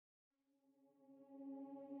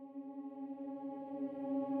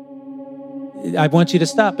I want you to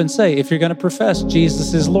stop and say, if you're going to profess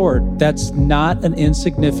Jesus is Lord, that's not an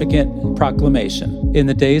insignificant proclamation. In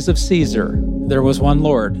the days of Caesar, there was one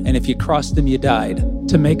Lord, and if you crossed him, you died.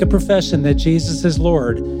 To make a profession that Jesus is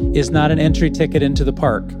Lord is not an entry ticket into the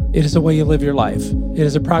park. It is a way you live your life. It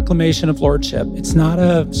is a proclamation of lordship. It's not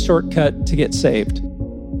a shortcut to get saved.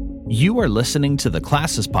 You are listening to the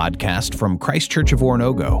Classes podcast from Christ Church of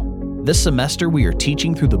Oronogo. This semester, we are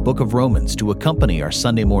teaching through the book of Romans to accompany our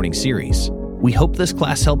Sunday morning series. We hope this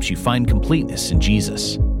class helps you find completeness in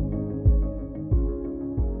Jesus.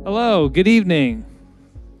 Hello, good evening.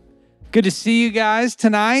 Good to see you guys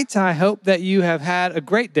tonight. I hope that you have had a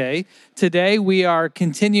great day. Today we are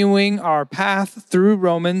continuing our path through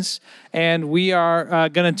Romans, and we are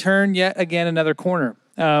going to turn yet again another corner.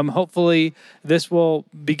 Hopefully this will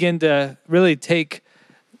begin to really take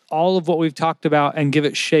all of what we've talked about and give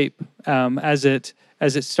it shape as it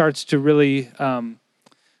starts to really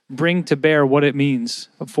bring to bear what it means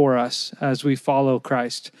for us as we follow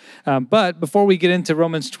Christ. But before we get into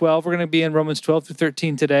Romans 12, we're going to be in Romans 12 through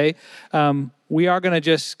 13 today. We are going to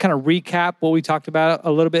just kind of recap what we talked about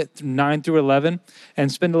a little bit, 9 through 11,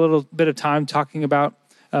 and spend a little bit of time talking about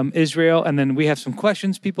Israel. And then we have some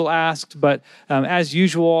questions people asked. But as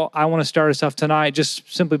usual, I want to start us off tonight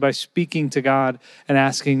just simply by speaking to God and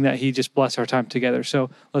asking that He just bless our time together. So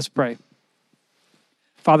let's pray.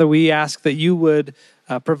 Father, we ask that you would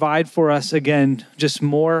provide for us, again, just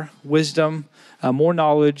more wisdom, more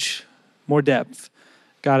knowledge, more depth.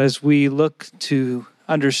 God, as we look to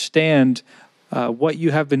understand what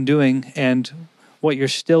you have been doing and what you're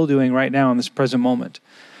still doing right now in this present moment.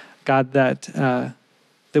 God, that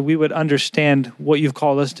we would understand what you've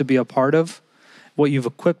called us to be a part of, what you've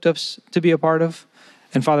equipped us to be a part of.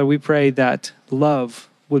 And Father, we pray that love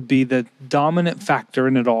would be the dominant factor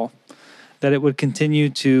in it all, that it would continue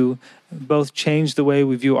to both change the way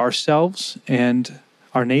we view ourselves and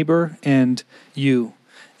our neighbor and you.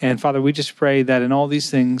 And Father, we just pray that in all these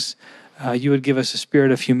things, you would give us a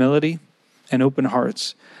spirit of humility and open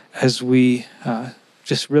hearts as we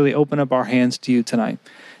just really open up our hands to you tonight.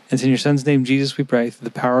 And it's in your Son's name, Jesus, we pray, through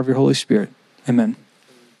the power of your Holy Spirit. Amen.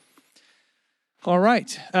 All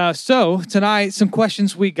right. So tonight, some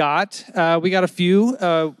questions we got. We got a few.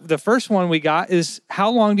 The first one we got is, how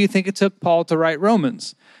long do you think it took Paul to write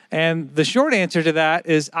Romans? And the short answer to that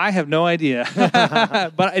is, I have no idea.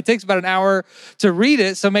 But it takes about an hour to read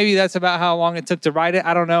it, so maybe that's about how long it took to write it.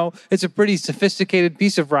 I don't know. It's a pretty sophisticated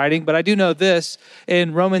piece of writing, but I do know this.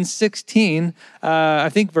 In Romans 16, I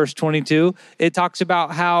think verse 22, it talks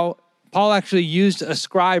about how Paul actually used a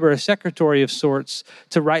scribe or a secretary of sorts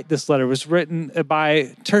to write this letter. It was written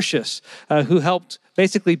by Tertius, who helped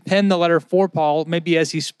basically pen the letter for Paul, maybe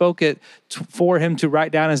as he spoke it for him to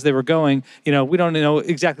write down as they were going. You know, we don't know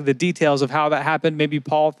exactly the details of how that happened. Maybe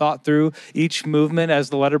Paul thought through each movement as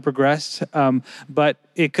the letter progressed, but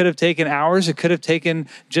it could have taken hours. It could have taken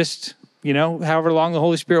just, however long the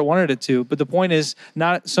Holy Spirit wanted it to. But the point is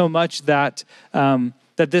not so much that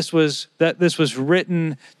that this was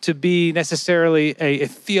written to be necessarily a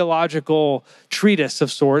theological treatise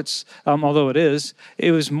of sorts, although it is.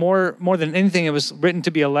 It was more than anything, it was written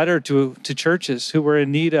to be a letter to churches who were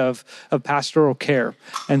in need of pastoral care.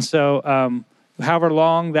 And so however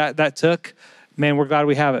long that took, man, we're glad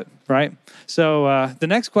we have it, right? So the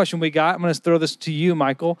next question we got, I'm going to throw this to you,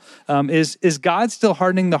 Michael, is God still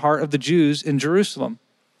hardening the heart of the Jews in Jerusalem?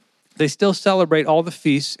 They still celebrate all the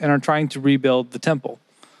feasts and are trying to rebuild the temple.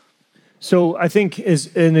 So I think,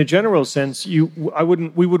 in a general sense, we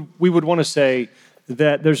would want to say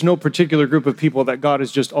that there's no particular group of people that God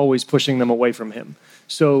is just always pushing them away from Him.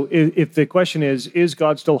 So if the question is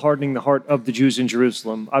God still hardening the heart of the Jews in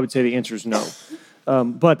Jerusalem? I would say the answer is no.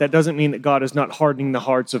 But that doesn't mean that God is not hardening the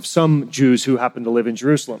hearts of some Jews who happen to live in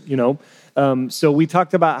Jerusalem, So we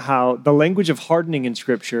talked about how the language of hardening in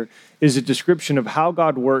Scripture is a description of how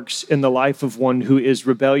God works in the life of one who is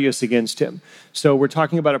rebellious against Him. So we're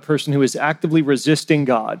talking about a person who is actively resisting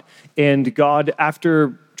God, and God,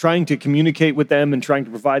 after trying to communicate with them and trying to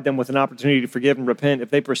provide them with an opportunity to forgive and repent, if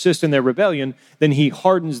they persist in their rebellion, then He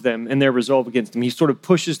hardens them in their resolve against Him. He sort of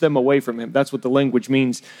pushes them away from Him. That's what the language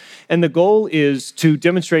means. And the goal is to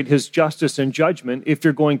demonstrate His justice and judgment. If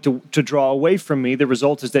you're going to draw away from me, the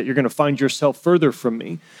result is that you're going to find yourself further from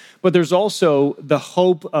me. But there's also the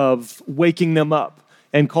hope of waking them up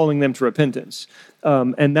and calling them to repentance.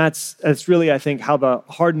 And that's really, I think, how the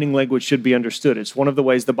hardening language should be understood. It's one of the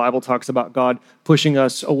ways the Bible talks about God pushing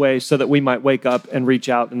us away so that we might wake up and reach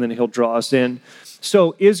out, and then He'll draw us in.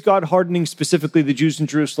 So is God hardening specifically the Jews in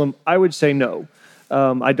Jerusalem? I would say no.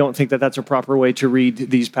 I don't think that that's a proper way to read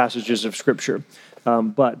these passages of Scripture.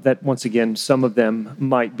 But that, once again, some of them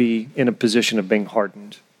might be in a position of being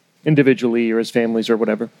hardened, individually or as families or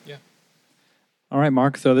whatever. Yeah. All right,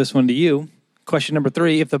 Mark, throw this one to you. Question number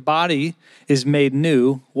 3, if the body is made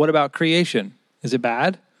new, what about creation? Is it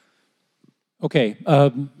bad? Okay,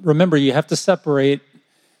 remember, you have to separate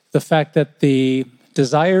the fact that the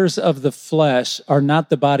desires of the flesh are not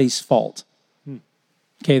the body's fault.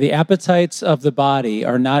 Okay, the appetites of the body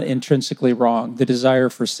are not intrinsically wrong. The desire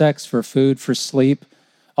for sex, for food, for sleep,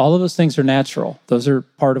 all of those things are natural. Those are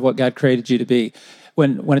part of what God created you to be.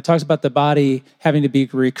 When it talks about the body having to be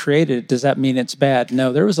recreated, does that mean it's bad?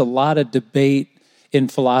 No, there was a lot of debate in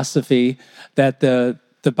philosophy that the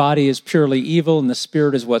body is purely evil and the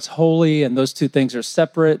spirit is what's holy, and those two things are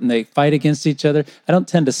separate and they fight against each other. I don't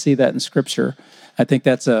tend to see that in Scripture. I think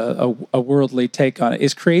that's a worldly take on it.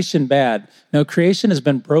 Is creation bad? No, creation has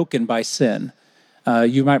been broken by sin.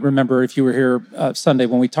 You might remember if you were here Sunday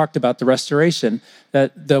when we talked about the restoration,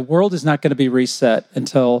 that the world is not going to be reset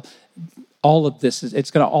until all of this it's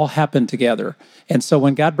going to all happen together. And so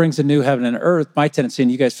when God brings a new heaven and earth, my tendency,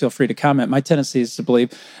 and you guys feel free to comment, my tendency is to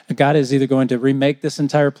believe God is either going to remake this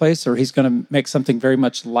entire place or he's going to make something very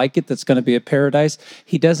much like it that's going to be a paradise.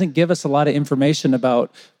 He doesn't give us a lot of information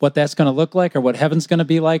about what that's going to look like or what heaven's going to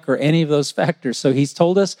be like or any of those factors. So he's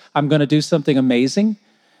told us, I'm going to do something amazing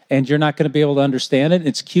and you're not going to be able to understand it.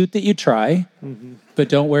 It's cute that you try, but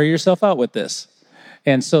don't wear yourself out with this.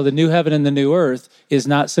 And so the new heaven and the new earth is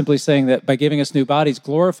not simply saying that by giving us new bodies,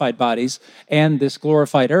 glorified bodies, and this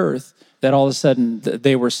glorified earth, that all of a sudden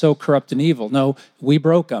they were so corrupt and evil. No, we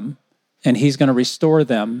broke them, and he's going to restore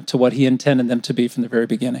them to what he intended them to be from the very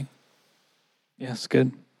beginning. Yes,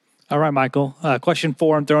 good. All right, Michael. Question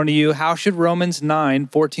 4, I'm throwing to you. How should Romans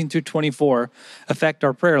 9:14 through 24 affect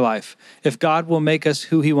our prayer life? If God will make us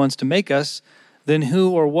who he wants to make us, then who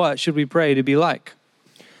or what should we pray to be like?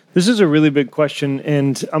 This is a really big question,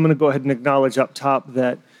 and I'm going to go ahead and acknowledge up top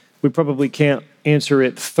that we probably can't answer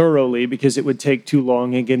it thoroughly because it would take too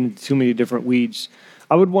long and get into too many different weeds.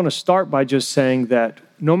 I would want to start by just saying that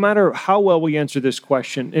no matter how well we answer this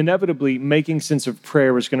question, inevitably making sense of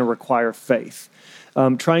prayer is going to require faith.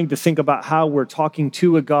 Trying to think about how we're talking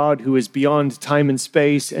to a God who is beyond time and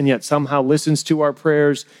space and yet somehow listens to our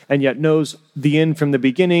prayers and yet knows the end from the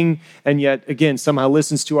beginning and yet, again, somehow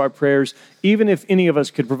listens to our prayers. Even if any of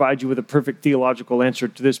us could provide you with a perfect theological answer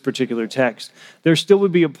to this particular text, there still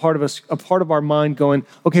would be a part of us, a part of our mind going,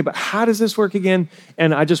 okay, but how does this work again?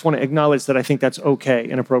 And I just want to acknowledge that I think that's okay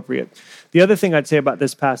and appropriate. The other thing I'd say about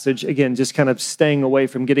this passage, again, just kind of staying away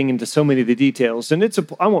from getting into so many of the details, and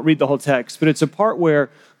I won't read the whole text, but it's a part where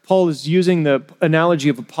Paul is using the analogy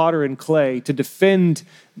of a potter and clay to defend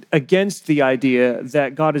against the idea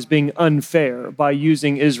that God is being unfair by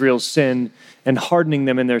using Israel's sin and hardening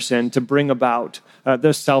them in their sin to bring about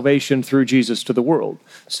the salvation through Jesus to the world.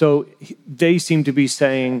 So they seem to be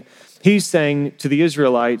saying, he's saying to the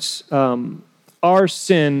Israelites, our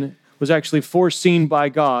sin was actually foreseen by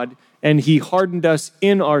God, and he hardened us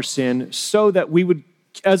in our sin so that we would,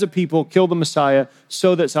 as a people, kill the Messiah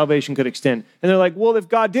so that salvation could extend. And they're like, well, if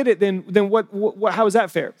God did it, then what how is that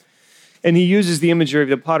fair? And he uses the imagery of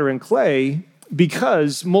the potter and clay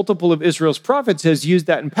because multiple of Israel's prophets has used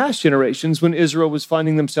that in past generations when Israel was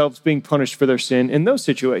finding themselves being punished for their sin in those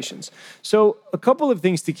situations. So a couple of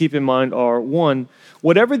things to keep in mind are, one,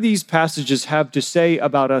 whatever these passages have to say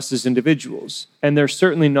about us as individuals, and they're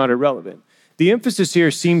certainly not irrelevant, the emphasis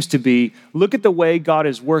here seems to be, look at the way God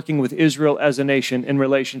is working with Israel as a nation in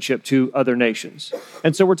relationship to other nations.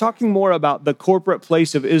 And so we're talking more about the corporate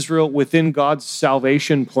place of Israel within God's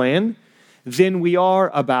salvation plan than we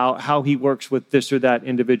are about how he works with this or that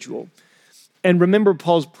individual. And remember,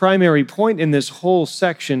 Paul's primary point in this whole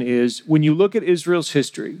section is, when you look at Israel's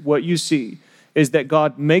history, what you see is that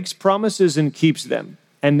God makes promises and keeps them.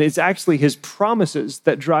 And it's actually his promises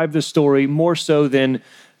that drive the story more so than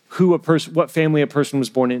what family a person was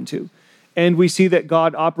born into. And we see that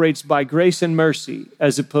God operates by grace and mercy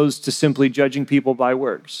as opposed to simply judging people by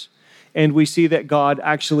works. And we see that God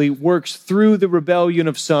actually works through the rebellion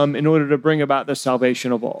of some in order to bring about the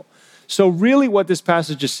salvation of all. So really what this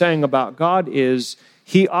passage is saying about God is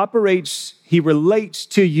he relates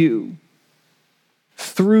to you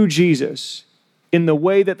through Jesus in the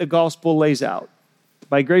way that the gospel lays out.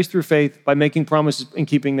 by grace through faith, by making promises and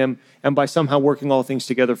keeping them, and by somehow working all things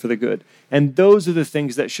together for the good. And those are the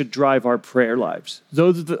things that should drive our prayer lives.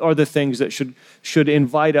 Those are the things that should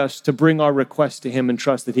invite us to bring our requests to him and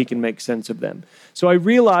trust that he can make sense of them. So I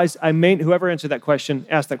realize whoever asked that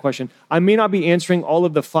question, I may not be answering all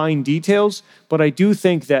of the fine details, but I do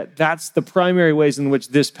think that that's the primary ways in which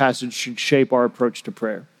this passage should shape our approach to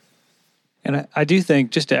prayer. And I do think,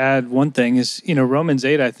 just to add one thing, is, Romans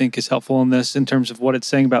 8, I think, is helpful in this in terms of what it's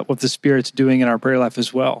saying about what the Spirit's doing in our prayer life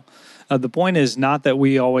as well. The point is not that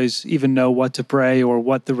we always even know what to pray or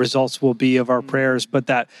what the results will be of our prayers, but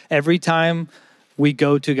that every time we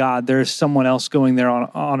go to God, there's someone else going there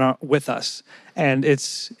with us. And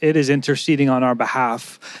it is interceding on our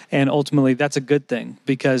behalf. And ultimately, that's a good thing,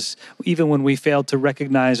 because even when we fail to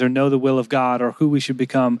recognize or know the will of God or who we should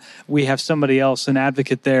become, we have somebody else, an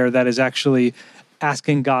advocate there, that is actually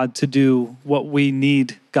asking God to do what we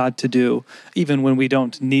need God to do, even when we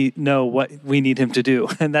don't know what we need him to do.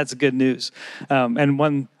 And that's good news. And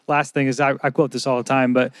one last thing is, I quote this all the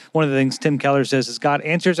time, but one of the things Tim Keller says is God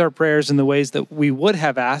answers our prayers in the ways that we would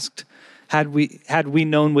have asked had we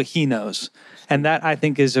known what he knows. And that, I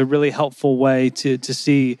think, is a really helpful way to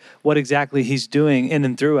see what exactly he's doing in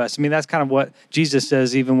and through us. I mean, that's kind of what Jesus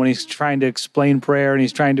says, even when he's trying to explain prayer and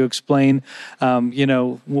he's trying to explain,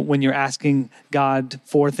 when you're asking God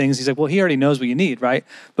for things, he's like, well, he already knows what you need, right?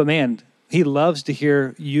 But man, he loves to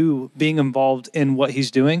hear you being involved in what he's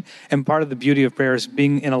doing. And part of the beauty of prayer is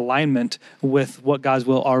being in alignment with what God's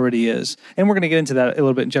will already is. And we're going to get into that a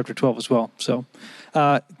little bit in chapter 12 as well. So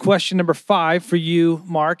question number 5 for you,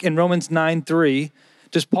 Mark, in Romans 9:3,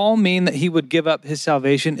 does Paul mean that he would give up his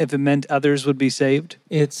salvation if it meant others would be saved?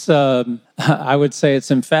 It's, I would say it's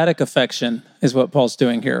emphatic affection is what Paul's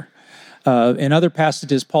doing here. In other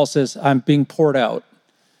passages, Paul says, I'm being poured out.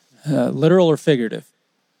 Literal or figurative?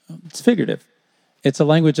 It's figurative. It's a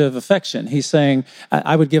language of affection. He's saying,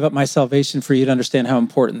 I would give up my salvation for you to understand how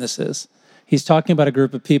important this is. He's talking about a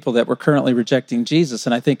group of people that were currently rejecting Jesus,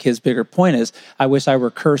 and I think his bigger point is, I wish I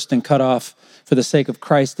were cursed and cut off for the sake of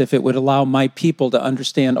Christ if it would allow my people to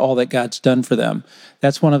understand all that God's done for them.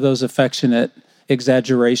 That's one of those affectionate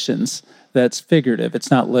exaggerations that's figurative.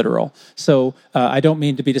 It's not literal. So I don't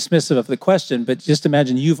mean to be dismissive of the question, but just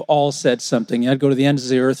imagine you've all said something. I'd go to the ends of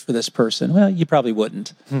the earth for this person. Well, you probably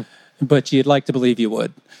wouldn't, but you'd like to believe you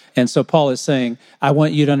would. And so Paul is saying, I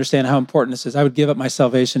want you to understand how important this is. I would give up my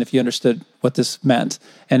salvation if you understood what this meant.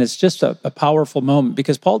 And it's just a powerful moment,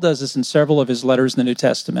 because Paul does this in several of his letters in the New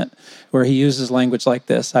Testament, where he uses language like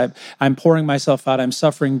this. I'm pouring myself out. I'm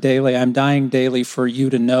suffering daily. I'm dying daily for you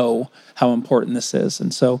to know how important this is.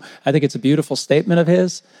 And so I think it's a beautiful statement of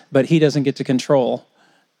his, but he doesn't get to control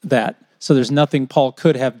that. So there's nothing Paul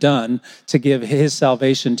could have done to give his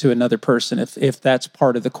salvation to another person, if that's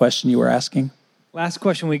part of the question you were asking. Last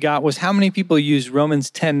question we got was, how many people use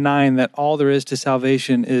Romans 10:9 that all there is to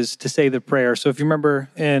salvation is to say the prayer? So if you remember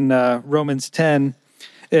in Romans 10,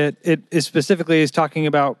 it specifically is talking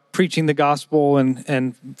about preaching the gospel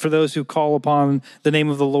and for those who call upon the name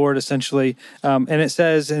of the Lord, essentially. And it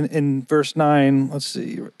says in verse 9, let's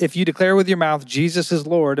see, if you declare with your mouth Jesus is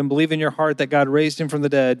Lord and believe in your heart that God raised him from the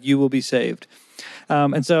dead, you will be saved.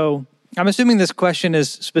 And so I'm assuming this question is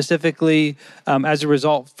specifically as a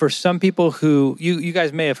result for some people who, you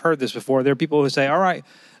guys may have heard this before. There are people who say, all right,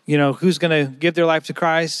 who's going to give their life to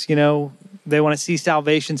Christ? They want to see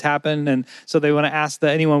salvations happen. And so they want to ask that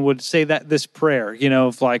anyone would say this prayer,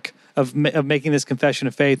 of making this confession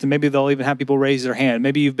of faith. And maybe they'll even have people raise their hand.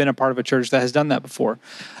 Maybe you've been a part of a church that has done that before.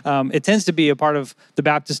 It tends to be a part of the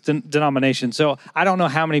Baptist denomination. So I don't know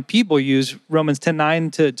how many people use Romans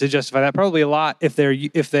 10:9 to justify that. Probably a lot if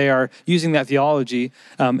they are using that theology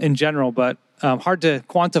in general, but hard to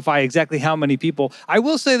quantify exactly how many people. I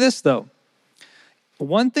will say this, though.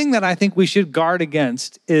 One thing that I think we should guard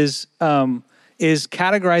against is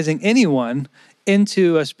categorizing anyone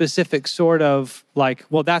into a specific sort of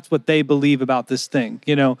that's what they believe about this thing,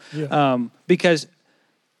 because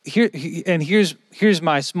here's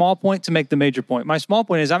my small point to make the major point. My small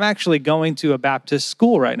point is I'm actually going to a Baptist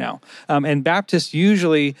school right now, and Baptists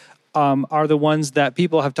usually are the ones that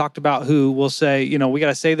people have talked about who will say, we got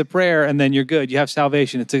to say the prayer and then you're good. You have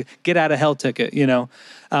salvation. It's a get out of hell ticket,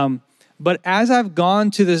 But as I've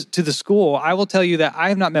gone to the school, I will tell you that I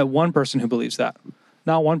have not met one person who believes that.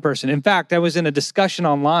 Not one person. In fact, I was in a discussion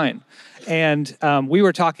online, and we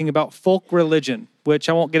were talking about folk religion, which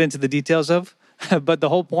I won't get into the details of, But the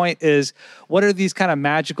whole point is, what are these kind of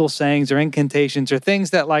magical sayings or incantations or things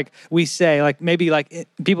that like we say, like maybe like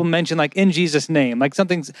people mention like in Jesus' name, like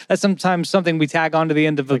that's sometimes something we tag onto the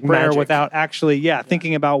end of a prayer magic. without actually,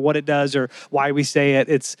 thinking about what it does or why we say it.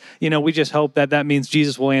 It's, we just hope that means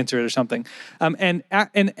Jesus will answer it or something. And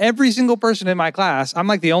every single person in my class, I'm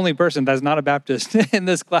like the only person that's not a Baptist in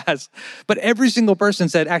this class, but every single person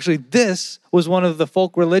said, actually, this was one of the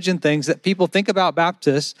folk religion things that people think about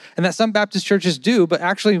Baptists and that some Baptist churches do, but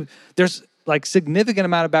actually there's like significant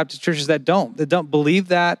amount of Baptist churches that don't believe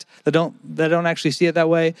that don't actually see it that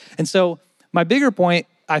way. And so my bigger point,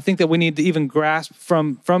 I think that we need to even grasp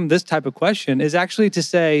from this type of question is actually to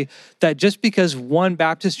say that just because one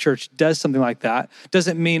Baptist church does something like that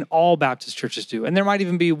doesn't mean all Baptist churches do. And there might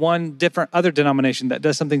even be one different other denomination that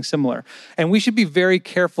does something similar. And we should be very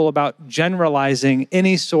careful about generalizing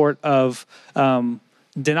any sort of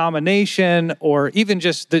denomination or even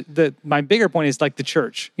just my bigger point is like the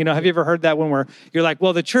church. Have you ever heard that when you're like,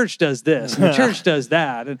 well, the church does this and the church does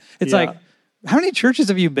that. And it's like, how many churches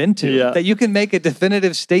have you been to that you can make a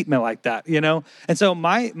definitive statement like that, And so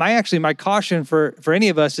my caution for any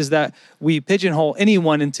of us is that we pigeonhole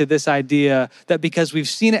anyone into this idea that because we've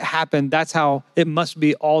seen it happen, that's how it must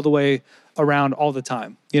be all the way around all the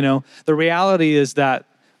time. The reality is that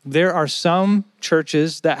there are some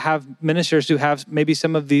churches that have ministers who have maybe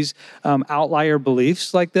some of these outlier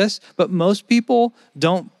beliefs like this, but most people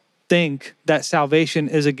don't think that salvation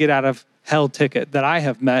is a get out of hell ticket that I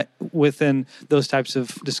have met within those types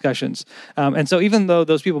of discussions. And so even though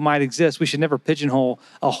those people might exist, we should never pigeonhole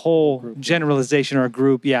a whole generalization or a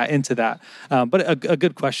group, into that. But a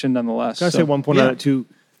good question nonetheless. Can I say one point on it too?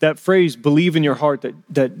 That phrase, believe in your heart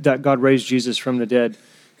that God raised Jesus from the dead,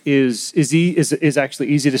 is actually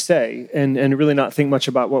easy to say and really not think much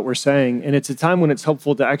about what we're saying. And it's a time when it's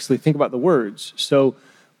helpful to actually think about the words. So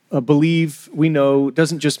believe, we know,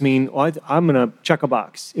 doesn't just mean, I'm going to check a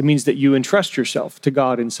box. It means that you entrust yourself to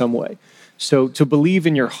God in some way. So to believe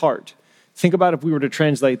in your heart, think about if we were to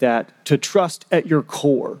translate that to trust at your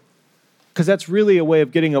core, because that's really a way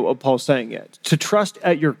of getting at what Paul's saying yet. To trust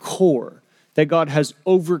at your core that God has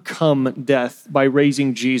overcome death by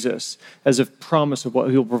raising Jesus as a promise of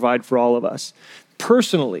what he'll provide for all of us.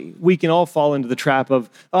 Personally, we can all fall into the trap of,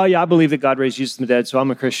 I believe that God raised Jesus from the dead, so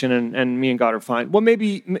I'm a Christian and me and God are fine. Well,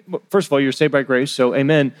 maybe, first of all, you're saved by grace, so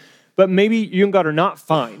amen. But maybe you and God are not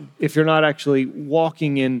fine if you're not actually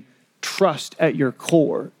walking in trust at your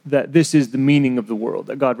core that this is the meaning of the world,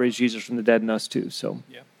 that God raised Jesus from the dead and us too. So,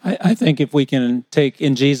 I think if we can take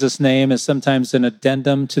in Jesus' name as sometimes an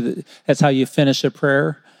addendum that's how you finish a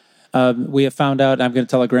prayer. We have found out, I'm going to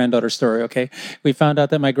tell a granddaughter story, okay? We found out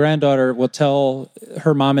that my granddaughter will tell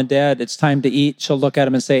her mom and dad it's time to eat. She'll look at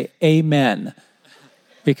them and say, amen,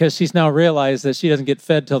 because she's now realized that she doesn't get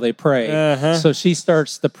fed till they pray. So she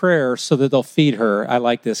starts the prayer so that they'll feed her. I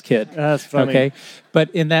like this kid. That's funny. Okay? But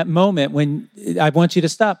in that moment, when I want you to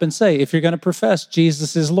stop and say, if you're going to profess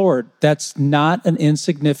Jesus is Lord, that's not an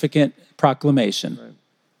insignificant proclamation. Right.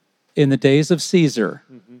 In the days of Caesar,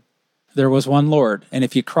 there was one Lord, and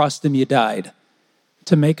if you crossed him, you died.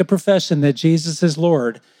 To make a profession that Jesus is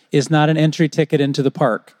Lord is not an entry ticket into the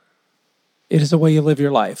park. It is a way you live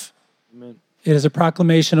your life. Amen. It is a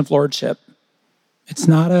proclamation of lordship. It's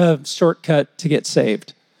not a shortcut to get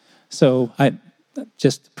saved. So I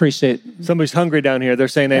just appreciate... Somebody's hungry down here. They're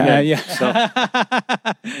saying amen.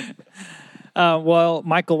 Well,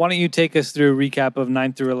 Michael, why don't you take us through a recap of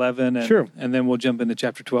 9 through 11, and then we'll jump into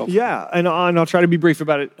chapter 12. Yeah, and I'll try to be brief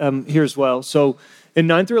about it here as well. So in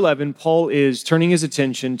 9 through 11, Paul is turning his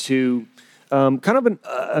attention to kind of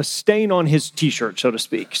a stain on his T-shirt, so to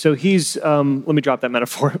speak. So he's, let me drop that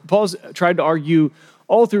metaphor. Paul's tried to argue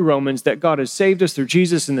all through Romans that God has saved us through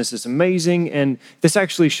Jesus, and this is amazing. And this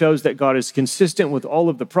actually shows that God is consistent with all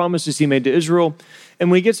of the promises he made to Israel.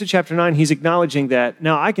 And when he gets to chapter 9, he's acknowledging that,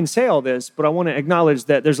 now I can say all this, but I want to acknowledge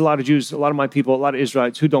that there's a lot of Jews, a lot of my people, a lot of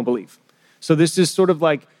Israelites who don't believe. So this is sort of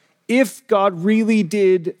like, if God really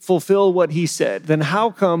did fulfill what he said, then how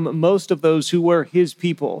come most of those who were his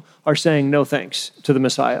people are saying no thanks to the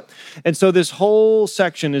Messiah? And so this whole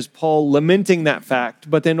section is Paul lamenting that fact,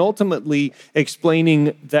 but then ultimately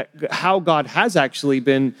explaining that how God has actually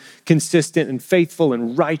been consistent and faithful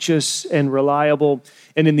and righteous and reliable,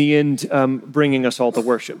 and in the end, bringing us all to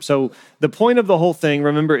worship. So the point of the whole thing,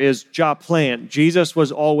 remember, is plan. Jesus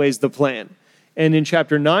was always the plan. And in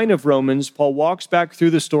chapter 9 of Romans, Paul walks back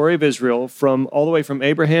through the story of Israel all the way from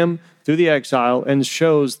Abraham through the exile and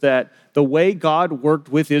shows that the way God worked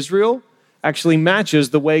with Israel actually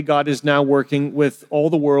matches the way God is now working with all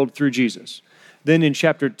the world through Jesus. Then in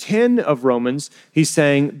chapter 10 of Romans, he's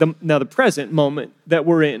saying, now the present moment that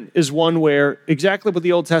we're in is one where exactly what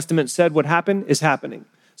the Old Testament said would happen is happening.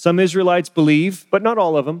 Some Israelites believe, but not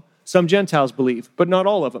all of them. Some Gentiles believe, but not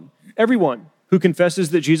all of them. Everyone who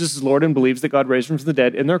confesses that Jesus is Lord and believes that God raised him from the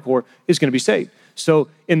dead in their core is going to be saved. So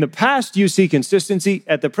in the past, you see consistency.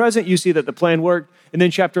 At the present, you see that the plan worked. And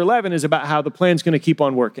then chapter 11 is about how the plan's going to keep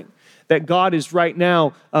on working. That God is right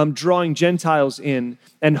now drawing Gentiles in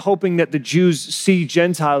and hoping that the Jews see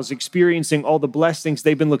Gentiles experiencing all the blessings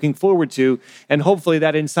they've been looking forward to. And hopefully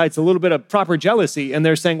that incites a little bit of proper jealousy. And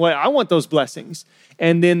they're saying, well, I want those blessings.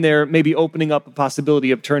 And then they're maybe opening up a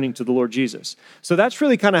possibility of turning to the Lord Jesus. So that's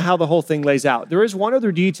really kind of how the whole thing lays out. There is one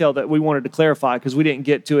other detail that we wanted to clarify because we didn't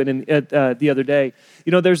get to it the other day.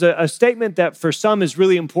 You know, there's a statement that for some is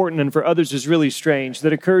really important and for others is really strange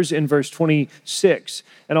that occurs in verse 26.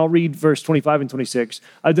 And I'll read verse 25 and 26.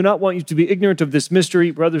 I do not want you to be ignorant of this mystery,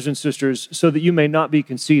 brothers and sisters, so that you may not be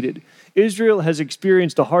conceited. Israel has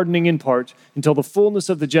experienced a hardening in part until the fullness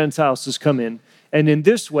of the Gentiles has come in. And in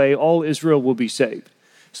this way, all Israel will be saved.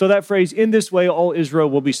 So that phrase, in this way, all Israel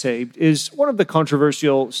will be saved, is one of the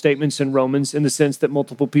controversial statements in Romans in the sense that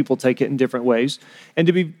multiple people take it in different ways. And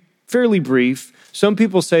to be fairly brief, some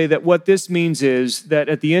people say that what this means is that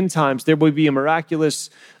at the end times, there will be a miraculous,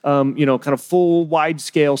 kind of full,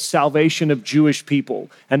 wide-scale salvation of Jewish people.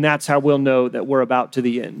 And that's how we'll know that we're about to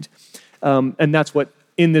the end. And that's what,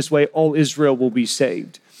 in this way, all Israel will be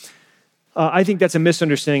saved. I think that's a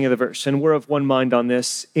misunderstanding of the verse, and we're of one mind on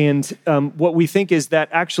this. And what we think is that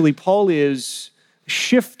actually Paul is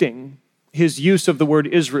shifting his use of the word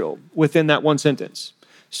Israel within that one sentence.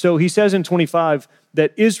 So he says in 25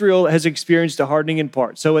 that Israel has experienced a hardening in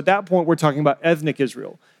part. So at that point, we're talking about ethnic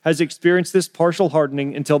Israel, has experienced this partial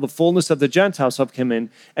hardening until the fullness of the Gentiles have come in.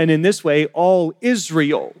 And in this way, all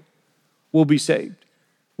Israel will be saved.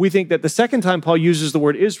 We think that the second time Paul uses the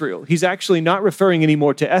word Israel, he's actually not referring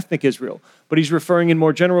anymore to ethnic Israel, but he's referring in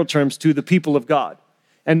more general terms to the people of God.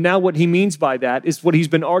 And now what he means by that is what he's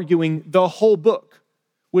been arguing the whole book,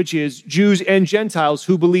 which is Jews and Gentiles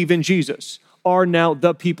who believe in Jesus are now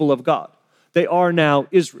the people of God. They are now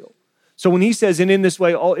Israel. So when he says, and in this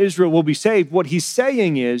way all Israel will be saved, what he's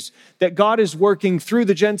saying is that God is working through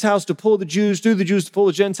the Gentiles to pull the Jews, through the Jews to pull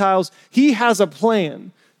the Gentiles. He has a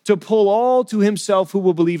plan to pull all to himself who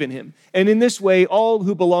will believe in him. And in this way, all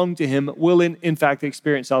who belong to him will in fact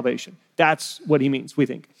experience salvation. That's what he means, we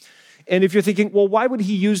think. And if you're thinking, well, why would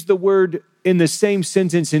he use the word in the same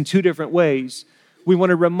sentence in two different ways? We want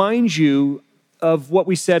to remind you of what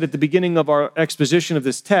we said at the beginning of our exposition of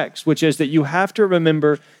this text, which is that you have to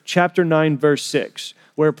remember chapter 9, verse 6,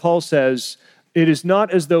 where Paul says, it is not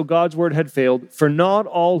as though God's word had failed, for not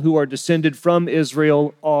all who are descended from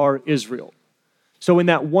Israel are Israel. So in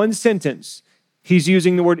that one sentence, he's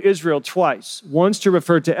using the word Israel twice, once to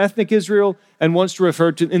refer to ethnic Israel and once to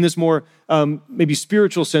refer to, in this more maybe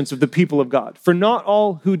spiritual sense, of the people of God. For not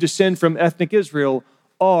all who descend from ethnic Israel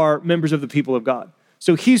are members of the people of God.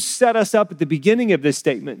 So he's set us up at the beginning of this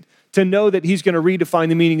statement to know that he's going to redefine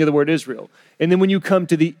the meaning of the word Israel. And then when you come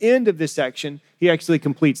to the end of this section, he actually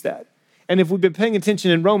completes that. And if we've been paying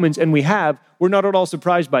attention in Romans, and we have, we're not at all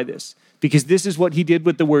surprised by this. Because this is what he did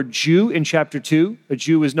with the word Jew in chapter 2. A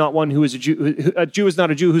Jew is not one who is a Jew. A Jew is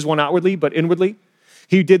not a Jew who's one outwardly, but inwardly.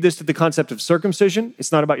 He did this to the concept of circumcision.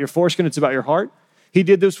 It's not about your foreskin, it's about your heart. He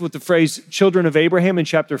did this with the phrase children of Abraham in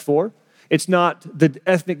chapter 4. It's not the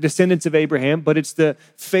ethnic descendants of Abraham, but it's the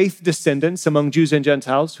faith descendants among Jews and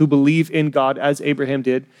Gentiles who believe in God as Abraham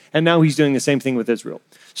did. And now he's doing the same thing with Israel.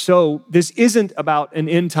 So this isn't about an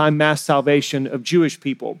end-time mass salvation of Jewish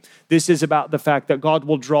people. This is about the fact that God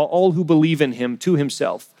will draw all who believe in him to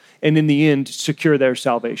himself and in the end secure their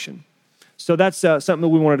salvation. So that's something that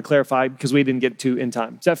we wanted to clarify because we didn't get to in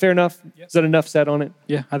time. Is that fair enough? Yep. Is that enough said on it?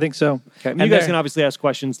 Yeah, I think so. Okay. You guys can obviously ask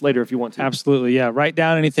questions later if you want to. Absolutely, yeah. Write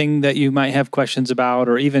down anything that you might have questions about,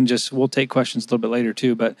 or even just, we'll take questions a little bit later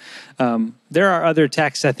too. But there are other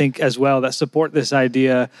texts, I think, as well that support this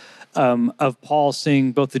idea of Paul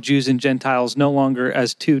seeing both the Jews and Gentiles no longer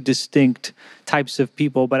as two distinct types of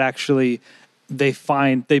people, but actually they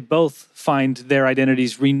both find their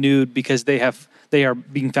identities renewed because they are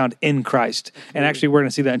being found in Christ. And actually, we're going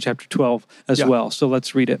to see that in chapter 12 as well. So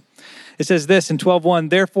let's read it. It says this in 12:1,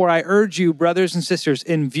 therefore I urge you, brothers and sisters,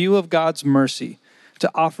 in view of God's mercy,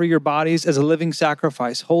 to offer your bodies as a living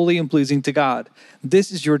sacrifice, holy and pleasing to God.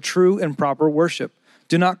 This is your true and proper worship.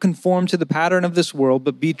 Do not conform to the pattern of this world,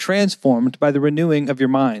 but be transformed by the renewing of your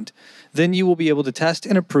mind. Then you will be able to test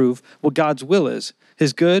and approve what God's will is,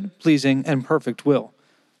 his good, pleasing, and perfect will.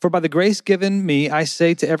 For by the grace given me, I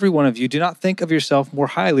say to every one of you, do not think of yourself more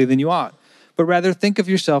highly than you ought, but but rather think of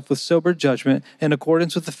yourself with sober judgment in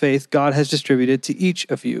accordance with the faith God has distributed to each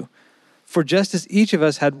of you. For just as each of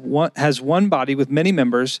us has one body with many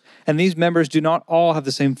members, and these members do not all have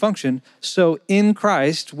the same function, so in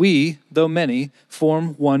Christ we, though many,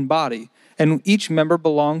 form one body, and each member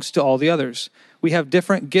belongs to all the others. We have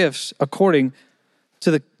different gifts according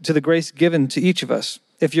to the grace given to each of us.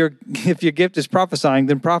 If your gift is prophesying,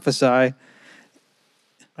 then prophesy.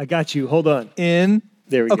 I got you. Hold on. In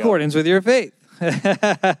accordance with your faith.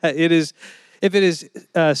 If it is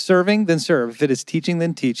serving, then serve. If it is teaching,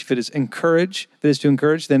 then teach. If it is to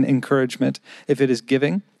encourage, then encouragement. If it is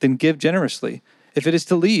giving, then give generously. If it is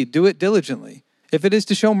to lead, do it diligently. If it is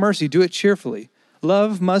to show mercy, do it cheerfully.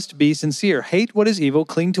 Love must be sincere. Hate what is evil,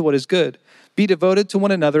 cling to what is good. Be devoted to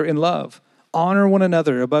one another in love. Honor one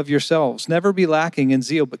another above yourselves. Never be lacking in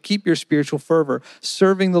zeal, but keep your spiritual fervor,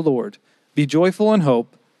 serving the Lord. Be joyful in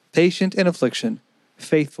hope, patient in affliction,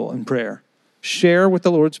 faithful in prayer. Share with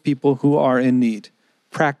the Lord's people who are in need.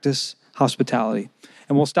 Practice hospitality.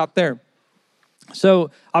 And we'll stop there.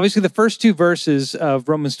 So obviously the first two verses of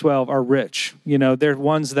Romans 12 are rich. You know, they're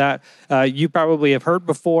ones that you probably have heard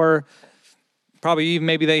before. Probably even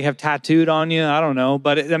maybe they have tattooed on you. I don't know.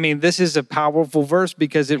 But this is a powerful verse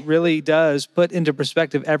because it really does put into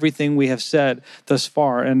perspective everything we have said thus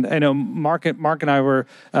far. And I know Mark and I were,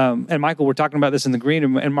 and Michael were talking about this in the green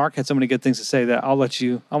room, and Mark had so many good things to say that I want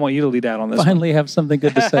you to lead out on this. Finally have something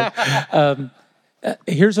good to say.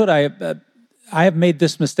 Here's what I have made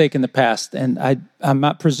this mistake in the past, and I'm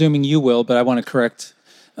not presuming you will, but I want to correct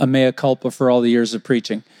a mea culpa for all the years of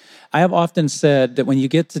preaching. I have often said that when you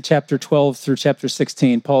get to chapter 12 through chapter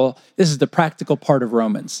 16, this is the practical part of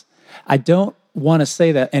Romans. I don't want to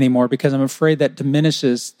say that anymore because I'm afraid that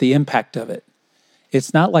diminishes the impact of it.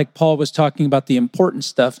 It's not like Paul was talking about the important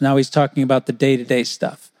stuff. Now he's talking about the day-to-day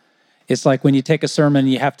stuff. It's like when you take a sermon,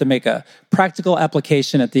 you have to make a practical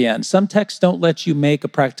application at the end. Some texts don't let you make a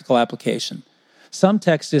practical application. Some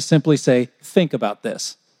texts just simply say, think about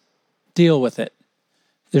this. Deal with it.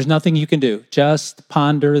 There's nothing you can do. Just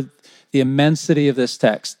ponder the immensity of this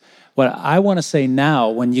text. What I want to say now,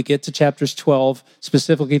 when you get to chapters 12,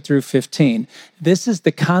 specifically through 15, this is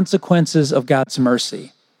the consequences of God's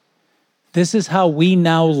mercy. This is how we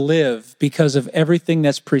now live because of everything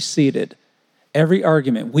that's preceded. Every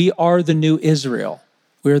argument. We are the new Israel.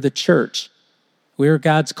 We are the church. We are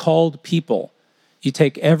God's called people. You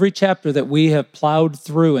take every chapter that we have plowed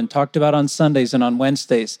through and talked about on Sundays and on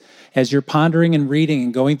Wednesdays as you're pondering and reading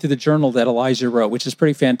and going through the journal that Elijah wrote, which is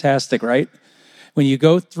pretty fantastic, right? When you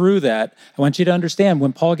go through that, I want you to understand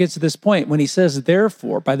when Paul gets to this point, when he says,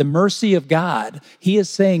 therefore, by the mercy of God, he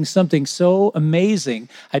is saying something so amazing.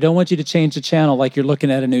 I don't want you to change the channel like you're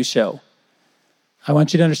looking at a new show. I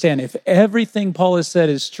want you to understand if everything Paul has said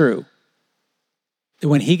is true,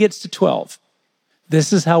 when he gets to 12,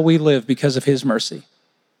 this is how we live because of his mercy.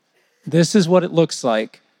 This is what it looks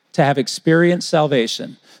like to have experienced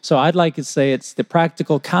salvation. So I'd like to say it's the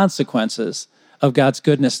practical consequences of God's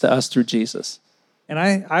goodness to us through Jesus. And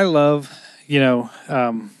I love,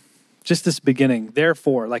 just this beginning.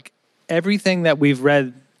 Therefore, like everything that we've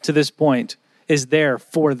read to this point is there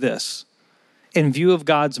for this. In view of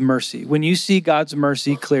God's mercy. When you see God's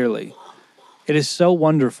mercy clearly, it is so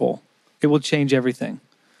wonderful. It will change everything.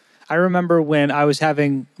 I remember when I was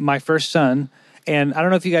having my first son, and I don't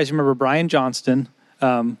know if you guys remember Brian Johnston,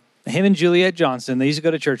 him and Juliet Johnston. They used to go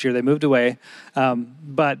to church here. They moved away,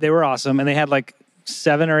 but they were awesome, and they had like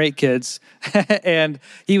 7 or 8 kids. And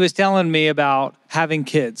he was telling me about having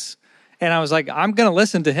kids. And I was like, I'm going to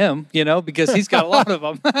listen to him, because he's got a lot of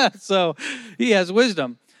them. So he has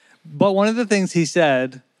wisdom. But one of the things he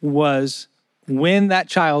said was, when that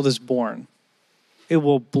child is born, it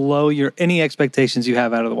will blow any expectations you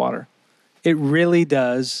have out of the water. It really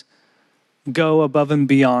does go above and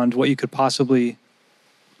beyond what you could possibly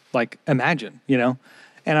imagine,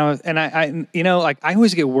 And I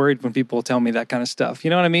always get worried when people tell me that kind of stuff.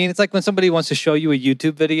 You know what I mean? It's like when somebody wants to show you a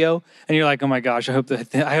YouTube video and you're like, oh my gosh, I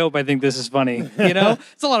hope I think this is funny.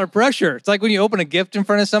 It's a lot of pressure. It's like when you open a gift in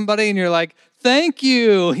front of somebody and you're like, thank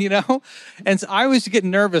you, And so I always get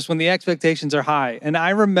nervous when the expectations are high. And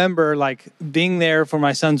I remember being there for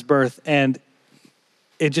my son's birth and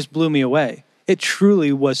it just blew me away. It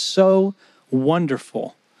truly was so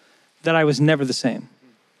wonderful that I was never the same.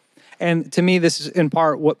 And to me, this is in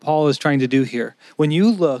part what Paul is trying to do here. When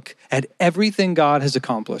you look at everything God has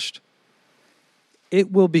accomplished,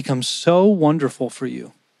 it will become so wonderful for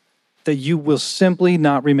you that you will simply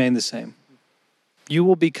not remain the same. You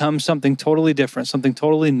will become something totally different, something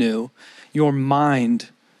totally new. Your mind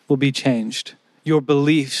will be changed. Your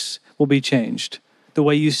beliefs will be changed. The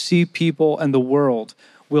way you see people and the world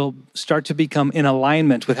will start to become in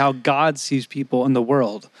alignment with how God sees people in the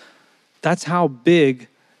world. That's how big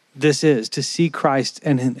this is, to see Christ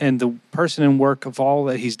and the person and work of all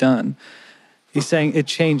that he's done. He's saying it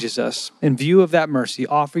changes us. In view of that mercy,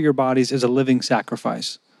 offer your bodies as a living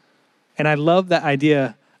sacrifice. And I love that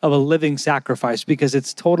idea of a living sacrifice because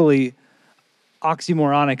it's totally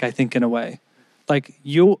oxymoronic, I think, in a way. Like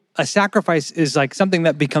a sacrifice is like something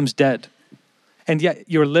that becomes dead, and yet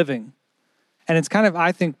you're living. And it's kind of,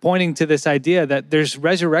 I think, pointing to this idea that there's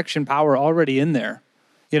resurrection power already in there.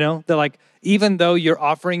 You know, that like, even though you're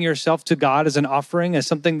offering yourself to God as an offering, as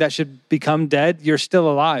something that should become dead, you're still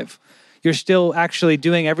alive. You're still actually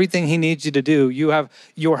doing everything he needs you to do. You have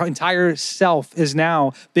your entire self is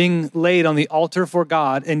now being laid on the altar for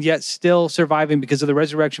God and yet still surviving because of the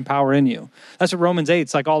resurrection power in you. That's what Romans 8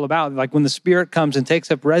 is like all about. Like when the Spirit comes and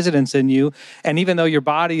takes up residence in you, and even though your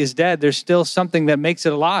body is dead, there's still something that makes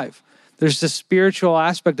it alive. There's this spiritual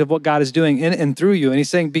aspect of what God is doing in and through you. And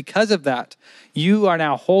he's saying because of that, you are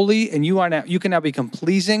now holy, and you can now become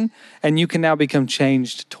pleasing, and you can now become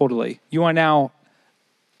changed totally. You are now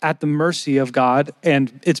at the mercy of God,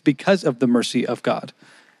 and it's because of the mercy of God.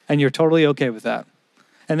 And you're totally okay with that.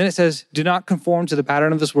 And then it says, do not conform to the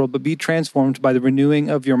pattern of this world, but be transformed by the renewing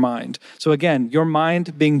of your mind. So again, your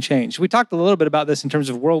mind being changed. We talked a little bit about this in terms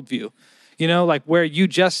of worldview. You know, like where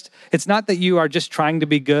it's not that you are just trying to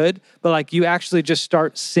be good, but like you actually just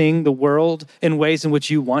start seeing the world in ways in which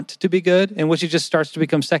you want to be good, in which it just starts to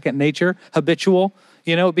become second nature, habitual.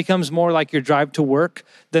 You know, it becomes more like your drive to work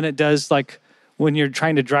than it does like when you're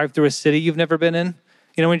trying to drive through a city you've never been in.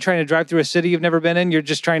 You know, when you're trying to drive through a city you've never been in, you're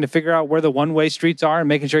just trying to figure out where the one-way streets are and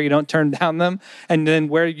making sure you don't turn down them, and then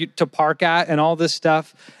where to park at and all this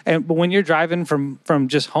stuff. But when you're driving from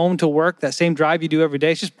just home to work, that same drive you do every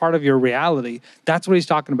day, it's just part of your reality. That's what he's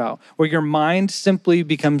talking about, where your mind simply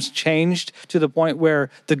becomes changed to the point where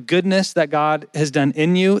the goodness that God has done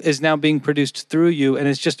in you is now being produced through you, and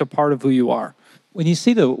it's just a part of who you are. When you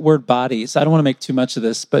see the word bodies, I don't want to make too much of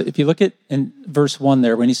this, but if you look at in verse 1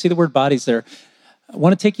 there, when you see the word bodies there, I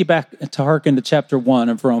want to take you back to hearken to chapter 1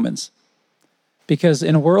 of Romans. Because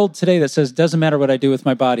in a world today that says, doesn't matter what I do with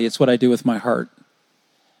my body, it's what I do with my heart.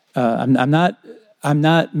 I'm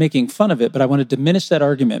not making fun of it, but I want to diminish that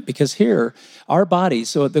argument, because here, our bodies,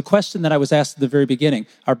 so the question that I was asked at the very beginning,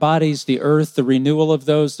 our bodies, the earth, the renewal of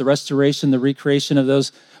those, the restoration, the recreation of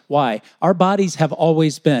those, why? Our bodies have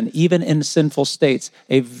always been, even in sinful states,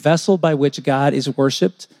 a vessel by which God is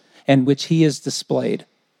worshiped and which he is displayed.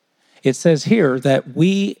 It says here that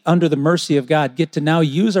we, under the mercy of God, get to now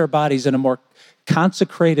use our bodies in a more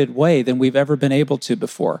consecrated way than we've ever been able to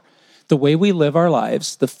before. The way we live our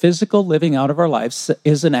lives, the physical living out of our lives,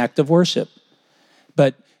 is an act of worship.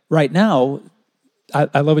 But right now,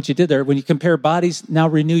 I love what you did there. When you compare bodies, now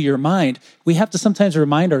renew your mind, we have to sometimes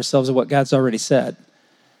remind ourselves of what God's already said.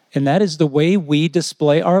 And that is the way we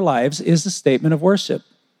display our lives is a statement of worship.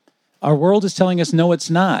 Our world is telling us, no, it's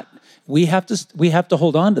not. We have to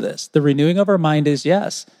hold on to this. The renewing of our mind is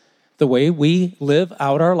yes. The way we live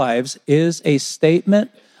out our lives is a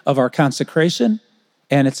statement of our consecration,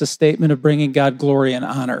 and it's a statement of bringing God glory and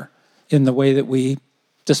honor in the way that we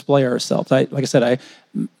display ourselves. Like I said,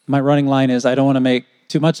 my running line is I don't want to make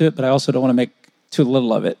too much of it, but I also don't want to make too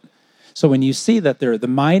little of it. So when you see that the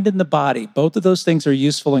mind and the body, both of those things are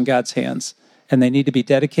useful in God's hands, and they need to be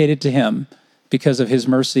dedicated to him because of his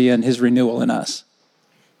mercy and his renewal in us.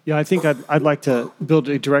 Yeah, I think I'd like to build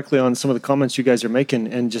directly on some of the comments you guys are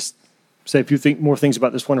making and just say a few more things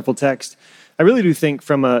about this wonderful text. I really do think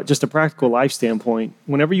from just a practical life standpoint,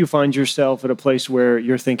 whenever you find yourself at a place where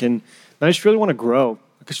you're thinking, I just really want to grow.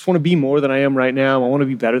 I just want to be more than I am right now. I want to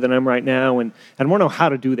be better than I am right now, and I want to know how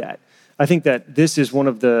to do that. I think that this is one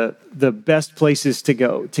of the best places to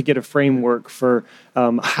go to get a framework for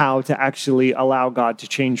how to actually allow God to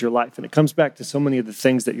change your life. And it comes back to so many of the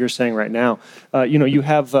things that you're saying right now. You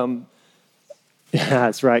have, yeah,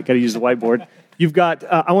 that's right, got to use the whiteboard. You've got,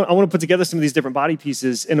 I want to put together some of these different body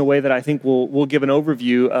pieces in a way that I think will give an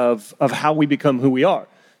overview of how we become who we are.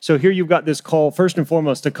 So here you've got this call, first and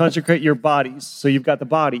foremost, to consecrate your bodies. So you've got the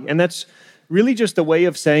body, and that's really just a way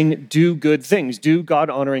of saying do good things, do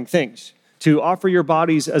God-honoring things. To offer your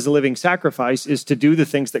bodies as a living sacrifice is to do the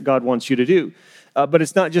things that God wants you to do. But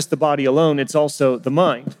it's not just the body alone, it's also the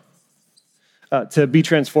mind, to be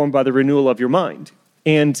transformed by the renewal of your mind.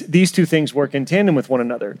 And these two things work in tandem with one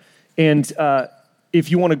another. And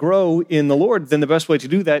if you want to grow in the Lord, then the best way to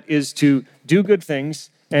do that is to do good things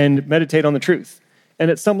and meditate on the truth.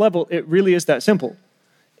 And at some level, it really is that simple.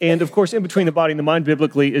 And of course, in between the body and the mind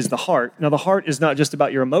biblically is the heart. Now, the heart is not just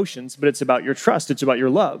about your emotions, but it's about your trust. It's about your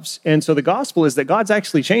loves. And so the gospel is that God's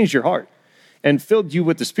actually changed your heart. and filled you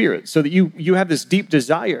with the Spirit so that you have this deep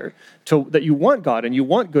desire that you want God and you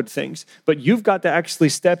want good things, but you've got to actually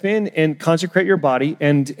step in and consecrate your body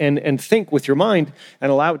and think with your mind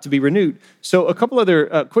and allow it to be renewed. So a couple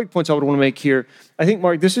other quick points I would want to make here. I think,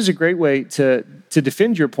 Mark, this is a great way to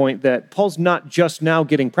defend your point that Paul's not just now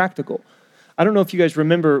getting practical. I don't know if you guys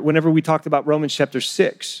remember whenever we talked about Romans chapter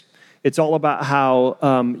 6, it's all about how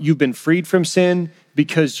you've been freed from sin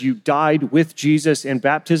because you died with Jesus in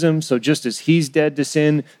baptism. So just as he's dead to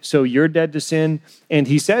sin, so you're dead to sin. And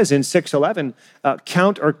he says in 6:11,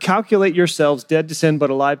 count or calculate yourselves dead to sin, but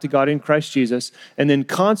alive to God in Christ Jesus, and then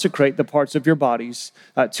consecrate the parts of your bodies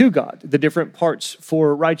to God, the different parts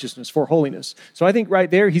for righteousness, for holiness. So I think right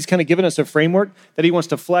there, he's kind of given us a framework that he wants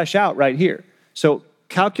to flesh out right here. So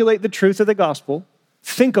calculate the truth of the gospel,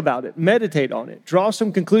 think about it, meditate on it, draw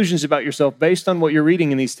some conclusions about yourself based on what you're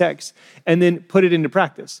reading in these texts, and then put it into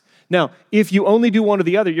practice. Now, if you only do one or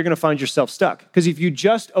the other, you're going to find yourself stuck. Because if you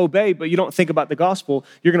just obey, but you don't think about the gospel,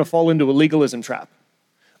 you're going to fall into a legalism trap.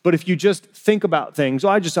 But if you just think about things,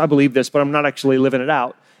 I believe this, but I'm not actually living it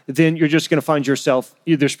out, then you're just going to find yourself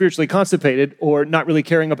either spiritually constipated or not really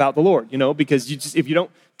caring about the Lord, because if you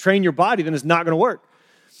don't train your body, then it's not going to work.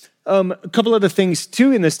 A couple other things,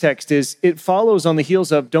 too, in this text is it follows on the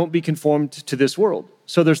heels of don't be conformed to this world.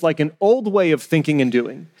 So there's like an old way of thinking and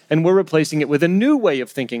doing, and we're replacing it with a new way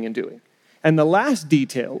of thinking and doing. And the last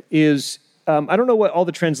detail is, I don't know what all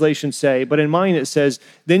the translations say, but in mine it says,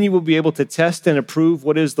 then you will be able to test and approve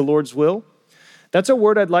what is the Lord's will. That's a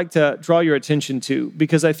word I'd like to draw your attention to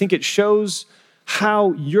because I think it shows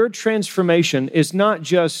how your transformation is not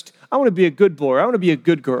just, I want to be a good boy, I want to be a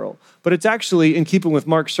good girl, but it's actually, in keeping with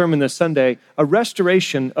Mark's sermon this Sunday, a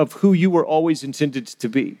restoration of who you were always intended to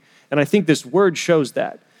be. And I think this word shows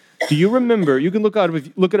that. Do you remember, you can look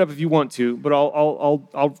it up if you want to, but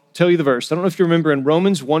I'll tell you the verse. I don't know if you remember in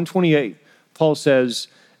Romans 1:28, Paul says,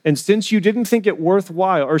 and since they didn't think it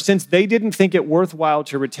worthwhile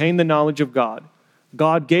to retain the knowledge of God,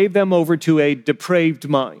 God gave them over to a depraved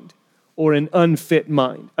mind, or an unfit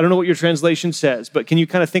mind. I don't know what your translation says, but can you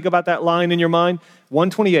kind of think about that line in your mind?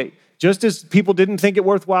 1:28. Just as people didn't think it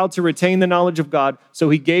worthwhile to retain the knowledge of God, so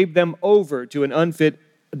he gave them over to an unfit,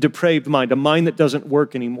 depraved mind, a mind that doesn't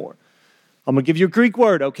work anymore. I'm going to give you a Greek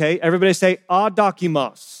word, okay? Everybody say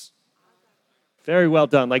adokimos. Very well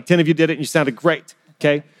done. Like 10 of you did it and you sounded great,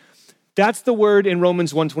 okay? That's the word in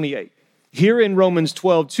Romans 1:28. Here in Romans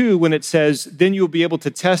 12:2, when it says, then you'll be able to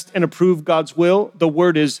test and approve God's will, the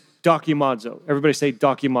word is dokimazo. Everybody say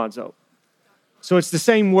dokimazo. So it's the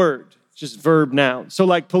same word, just verb noun. So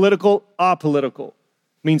like political, apolitical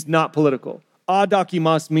means not political.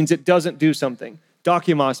 Adokimos means it doesn't do something.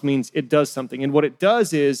 Dokimos means it does something. And what it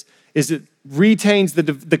does is it retains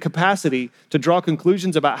the capacity to draw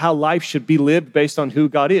conclusions about how life should be lived based on who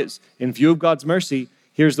God is. In view of God's mercy,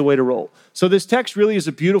 here's the way to roll. So this text really is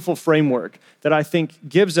a beautiful framework that I think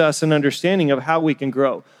gives us an understanding of how we can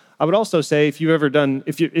grow. I would also say if you've ever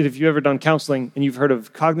done counseling and you've heard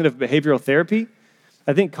of cognitive behavioral therapy,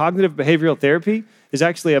 I think cognitive behavioral therapy is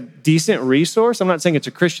actually a decent resource. I'm not saying it's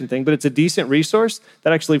a Christian thing, but it's a decent resource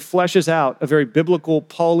that actually fleshes out a very biblical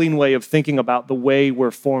Pauline way of thinking about the way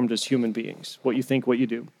we're formed as human beings, what you think, what you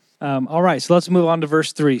do. All right, so let's move on to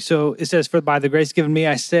verse 3. So it says, for by the grace given me,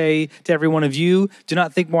 I say to every one of you, do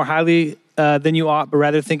not think more highly than you ought, but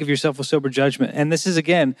rather think of yourself with sober judgment. And this is,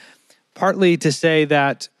 again, partly to say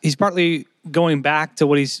that he's partly going back to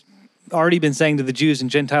what he's already been saying to the Jews and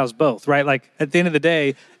Gentiles both, right? Like at the end of the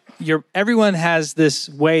day, everyone has this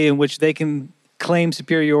way in which they can claim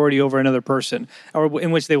superiority over another person, or in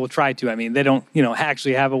which they will try to. I mean, they don't,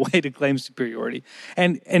 actually have a way to claim superiority.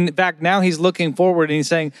 And in fact, now he's looking forward and he's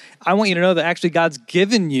saying, I want you to know that actually God's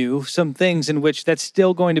given you some things in which that's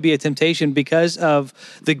still going to be a temptation because of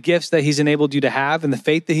the gifts that he's enabled you to have and the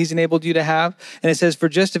faith that he's enabled you to have. And it says, for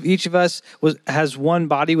just if each of us has one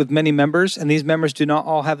body with many members, and these members do not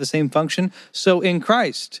all have the same function, so in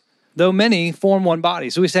Christ, though many form one body.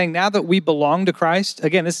 So he's saying now that we belong to Christ,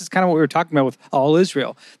 again, this is kind of what we were talking about with all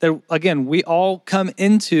Israel, that again, we all come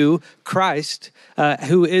into Christ,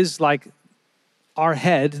 who is like our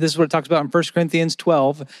head. This is what it talks about in 1 Corinthians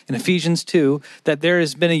 12 and Ephesians 2, that there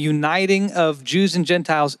has been a uniting of Jews and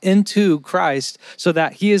Gentiles into Christ so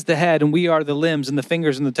that he is the head and we are the limbs and the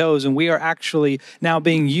fingers and the toes, and we are actually now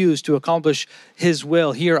being used to accomplish his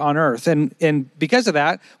will here on earth. And because of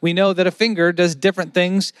that, we know that a finger does different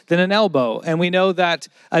things than an elbow, and we know that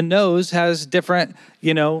a nose has different,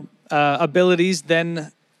 abilities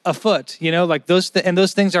than a foot, like those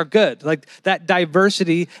things are good. Like that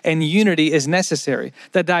diversity and unity is necessary.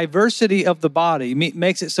 The diversity of the body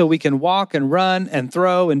makes it so we can walk and run and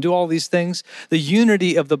throw and do all these things. The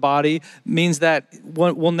unity of the body means that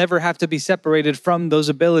we'll never have to be separated from those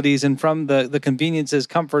abilities and from the conveniences,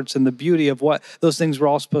 comforts, and the beauty of what those things were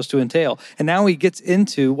all supposed to entail. And now he gets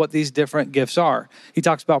into what these different gifts are. He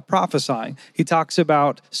talks about prophesying. He talks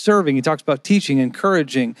about serving. He talks about teaching,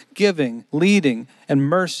 encouraging, giving, leading, and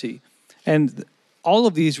mercy. And all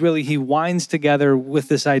of these really he winds together with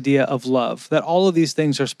this idea of love, that all of these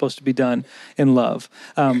things are supposed to be done in love.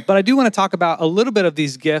 But I do want to talk about a little bit of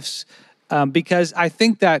these gifts because I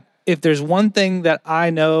think that if there's one thing that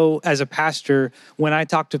I know as a pastor when I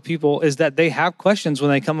talk to people is that they have questions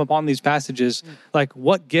when they come upon these passages, like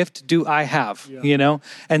what gift do I have,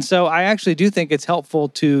 And so I actually do think it's helpful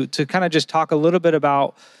to kind of just talk a little bit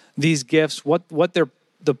about these gifts, what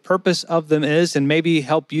the purpose of them is, and maybe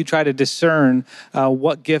help you try to discern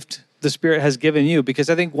what gift the Spirit has given you. Because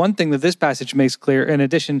I think one thing that this passage makes clear, in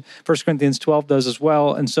addition, 1 Corinthians 12 does as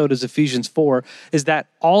well, and so does Ephesians 4, is that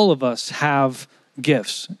all of us have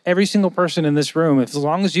gifts. Every single person in this room, as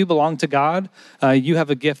long as you belong to God, you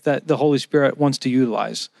have a gift that the Holy Spirit wants to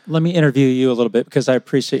utilize. Let me interview you a little bit because I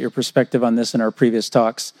appreciate your perspective on this in our previous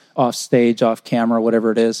talks, off stage, off camera,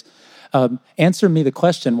 whatever it is. Answer me the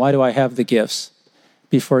question, why do I have the gifts,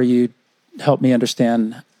 before you help me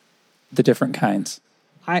understand the different kinds.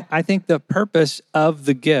 I think the purpose of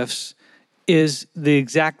the gifts is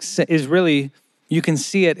really, you can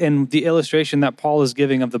see it in the illustration that Paul is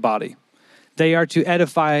giving of the body. They are to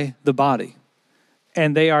edify the body,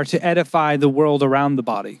 and they are to edify the world around the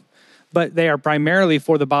body. But they are primarily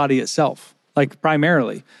for the body itself,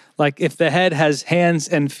 primarily. If the head has hands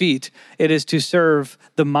and feet, it is to serve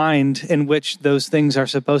the mind in which those things are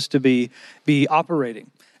supposed to be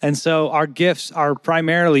operating. And so our gifts are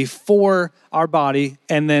primarily for our body,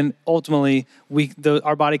 and then ultimately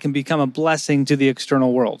our body can become a blessing to the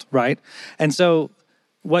external world, right? And so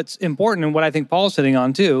what's important, and what I think Paul's hitting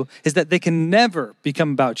on too, is that they can never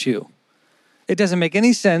become about you. It doesn't make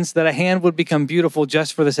any sense that a hand would become beautiful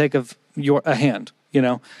just for the sake of a hand,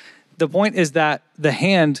 The point is that the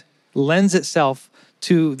hand lends itself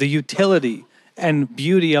to the utility and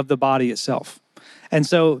beauty of the body itself. And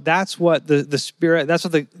so that's what the Spirit, that's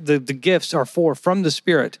what the gifts are for from the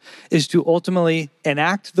Spirit, is to ultimately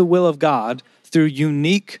enact the will of God through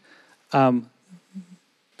unique, I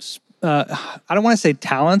don't want to say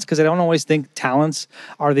talents, because I don't always think talents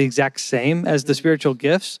are the exact same as the spiritual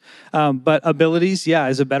gifts, but abilities,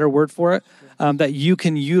 is a better word for it, that you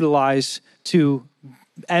can utilize to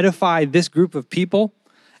edify this group of people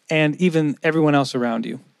and even everyone else around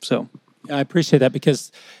you. So I appreciate that,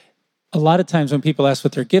 because a lot of times when people ask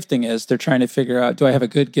what their gifting is, they're trying to figure out, do I have a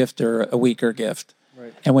good gift or a weaker gift?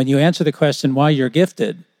 Right. And when you answer the question why you're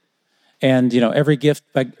gifted, and every gift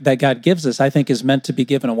that God gives us, I think, is meant to be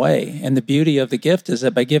given away. And the beauty of the gift is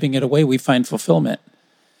that by giving it away, we find fulfillment.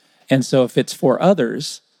 And so if it's for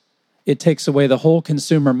others, it takes away the whole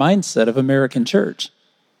consumer mindset of American church,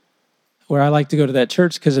 where I like to go to that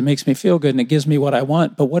church because it makes me feel good and it gives me what I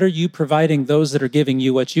want. But what are you providing those that are giving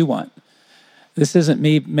you what you want? This isn't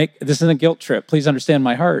this isn't a guilt trip. Please understand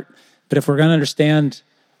my heart. But if we're going to understand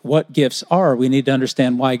what gifts are, we need to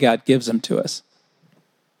understand why God gives them to us.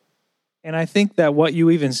 And I think that what you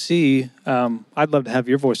even see, I'd love to have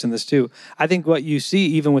your voice in this too. I think what you see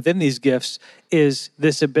even within these gifts is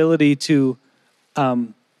this ability to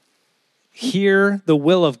hear the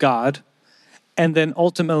will of God and then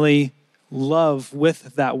ultimately love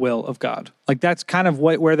with that will of God. That's kind of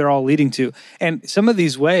where they're all leading to. And some of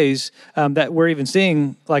these ways that we're even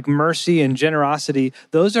seeing, like mercy and generosity,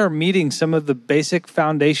 those are meeting some of the basic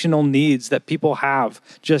foundational needs that people have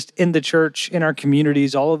just in the church, in our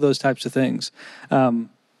communities, all of those types of things.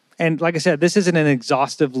 And like I said, this isn't an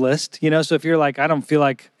exhaustive list, so if you're like, I don't feel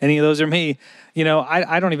like any of those are me,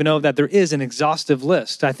 I don't even know that there is an exhaustive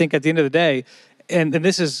list. I think at the end of the day, and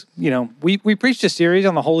this is, we preached a series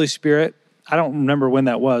on the Holy Spirit. I don't remember when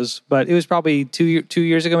that was, but it was probably 2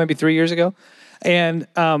 years ago, maybe 3 years ago. And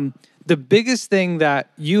the biggest thing that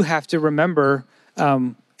you have to remember,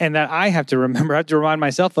 and that I have to remind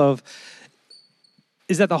myself of,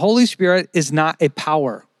 is that the Holy Spirit is not a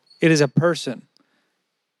power. It is a person.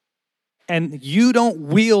 And you don't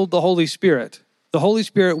wield the Holy Spirit. The Holy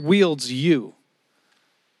Spirit wields you.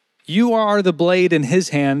 You are the blade in his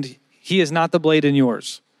hand. He is not the blade in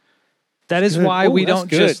yours. That is why we don't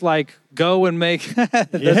just go and make,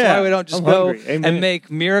 why we don't just go and make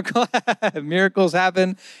miracles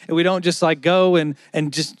happen. And we don't just go and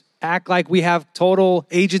just act like we have total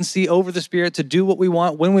agency over the Spirit to do what we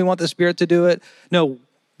want when we want the Spirit to do it. No,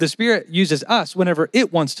 the Spirit uses us whenever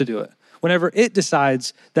it wants to do it, whenever it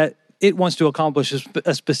decides that it wants to accomplish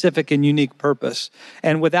a specific and unique purpose.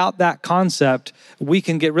 And without that concept, we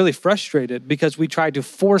can get really frustrated because we try to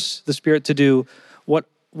force the Spirit to do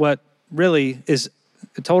what really is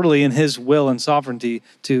totally in his will and sovereignty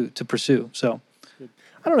to pursue. So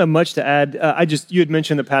I don't have much to add. You had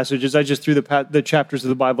mentioned the passages. I just threw the chapters of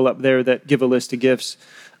the Bible up there that give a list of gifts.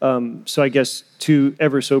 So I guess two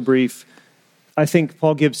ever so brief. I think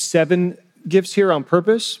Paul gives 7 gifts here on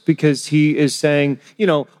purpose because he is saying,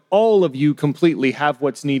 all of you completely have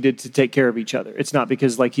what's needed to take care of each other. It's not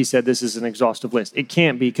because, like he said, this is an exhaustive list. It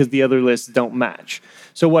can't be because the other lists don't match.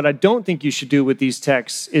 So what I don't think you should do with these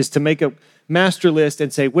texts is to make a master list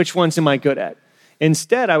and say, which ones am I good at?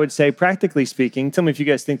 Instead, I would say, practically speaking, tell me if you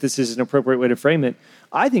guys think this is an appropriate way to frame it.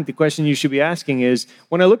 I think the question you should be asking is,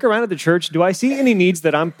 when I look around at the church, do I see any needs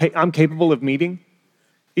that I'm capable of meeting?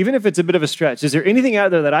 Even if it's a bit of a stretch, is there anything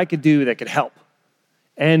out there that I could do that could help?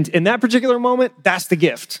 And in that particular moment, that's the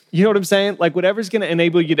gift. You know what I'm saying? Like whatever's going to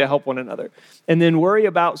enable you to help one another. And then worry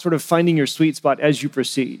about sort of finding your sweet spot as you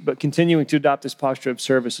proceed. But continuing to adopt this posture of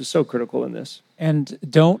service is so critical in this. And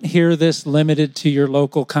don't hear this limited to your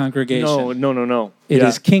local congregation. No. It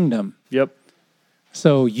is kingdom. Yep.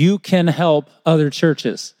 So you can help other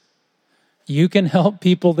churches. You can help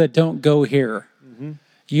people that don't go here. Mm-hmm.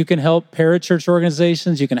 You can help parachurch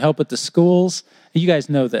organizations. You can help at the schools. You guys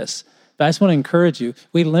know this. But I just want to encourage you.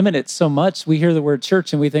 We limit it so much. We hear the word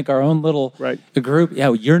church and we think our own little group.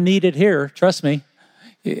 Yeah, you're needed here. Trust me.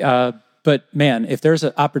 But man, if there's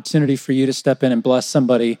an opportunity for you to step in and bless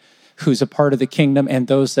somebody who's a part of the kingdom and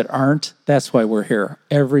those that aren't, that's why we're here.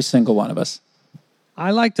 Every single one of us.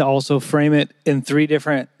 I like to also frame it in 3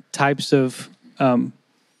 different types of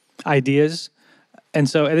ideas. And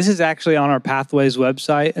so this is actually on our Pathways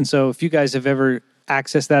website. And so if you guys have ever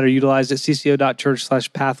accessed that or utilized it,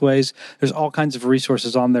 cco.church/pathways, there's all kinds of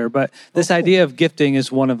resources on there. But this idea of gifting is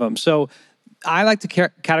one of them. So I like to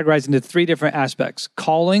categorize into 3 different aspects: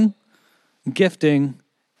 calling, gifting,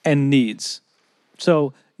 and needs.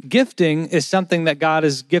 So gifting is something that God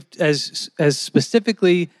has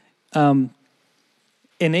specifically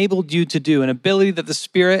enabled you to do, an ability that the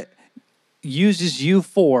Spirit uses you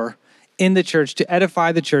for in the church to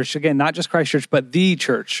edify the church. Again, not just Christ Church, but the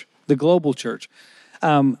church, the global church,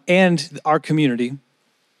 and our community.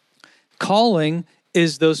 Calling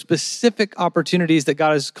is those specific opportunities that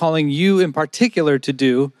God is calling you in particular to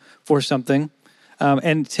do for something.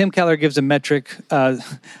 And Tim Keller gives a metric.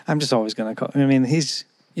 I'm just always going to call. I mean, he's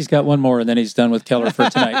got one more, and then he's done with Keller for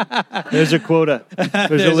tonight. There's a quota.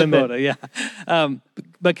 There's a limit. Quota, yeah.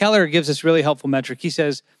 But Keller gives this really helpful metric. He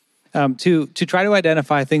says to try to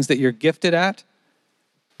identify things that you're gifted at,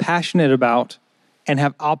 passionate about, and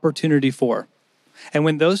have opportunity for. And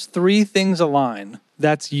when those 3 things align,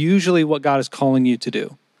 that's usually what God is calling you to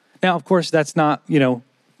do. Now, of course, that's not,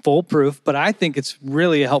 foolproof, but I think it's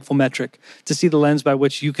really a helpful metric to see the lens by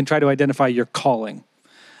which you can try to identify your calling.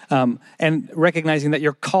 And recognizing that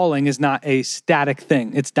your calling is not a static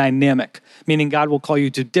thing. It's dynamic, meaning God will call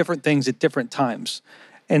you to different things at different times.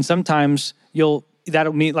 And sometimes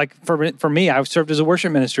that'll mean, like for me, I've served as a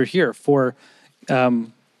worship minister here for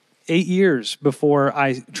 8 years before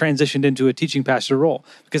I transitioned into a teaching pastor role,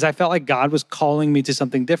 because I felt like God was calling me to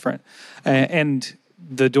something different. And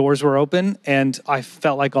the doors were open, and I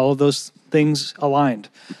felt like all of those things aligned.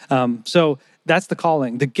 So that's the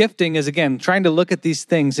calling. The gifting is, again, trying to look at these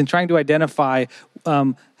things and trying to identify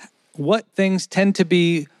what things tend to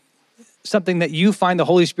be something that you find the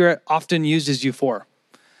Holy Spirit often uses you for.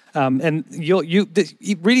 And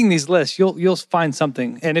reading these lists, you'll find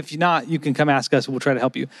something. And if you're not, you can come ask us. We'll try to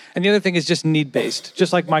help you. And the other thing is just need-based,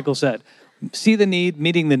 just like Michael said. See the need,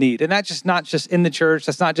 meeting the need. And that's just not just in the church.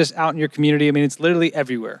 That's not just out in your community. I mean, it's literally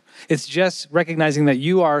everywhere. It's just recognizing that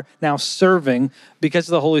you are now serving because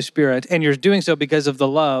of the Holy Spirit, and you're doing so because of the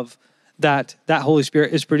love that Holy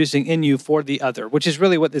Spirit is producing in you for the other, which is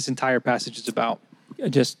really what this entire passage is about.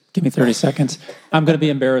 Just give me 30 seconds. I'm going to be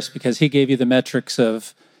embarrassed because he gave you the metrics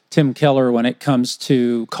of Tim Keller when it comes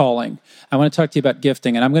to calling. I want to talk to you about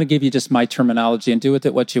gifting, and I'm going to give you just my terminology and do with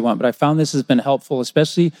it what you want. But I found this has been helpful,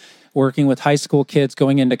 especially working with high school kids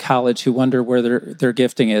going into college who wonder where their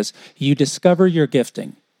gifting is. You discover your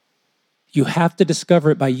gifting. You have to discover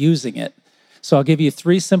it by using it. So I'll give you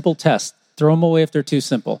 3 simple tests. Throw them away if they're too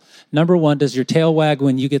simple. Number 1, does your tail wag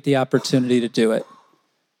when you get the opportunity to do it?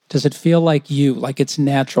 Does it feel like it's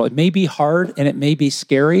natural? It may be hard and it may be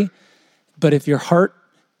scary, but if your heart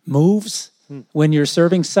moves when you're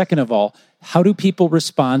serving, second of all, how do people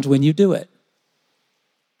respond when you do it?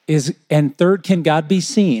 And third, can God be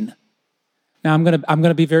seen Now I'm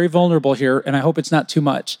gonna be very vulnerable here, and I hope it's not too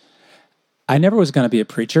much. I never was going to be a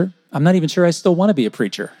preacher. I'm not even sure I still want to be a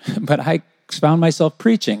preacher, but I found myself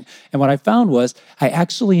preaching. And what I found was I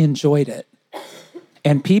actually enjoyed it.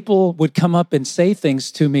 And people would come up and say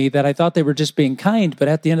things to me that I thought they were just being kind. But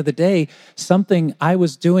at the end of the day, something I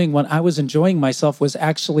was doing when I was enjoying myself was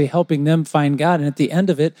actually helping them find God. And at the end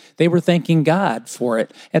of it, they were thanking God for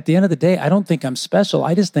it. At the end of the day, I don't think I'm special.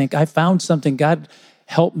 I just think I found something God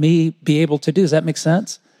helped me be able to do. Does that make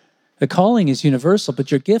sense? The calling is universal,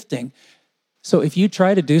 but your gifting. So if you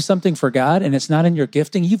try to do something for God and it's not in your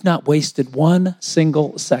gifting, you've not wasted one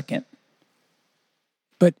single second.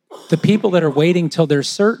 But the people that are waiting till they're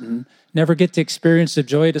certain never get to experience the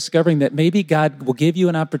joy of discovering that maybe God will give you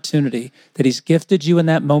an opportunity that he's gifted you in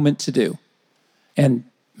that moment to do. And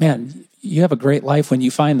man, you have a great life when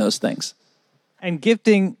you find those things. And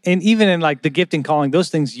gifting, and even in like the gifting calling,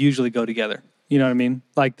 those things usually go together. You know what I mean?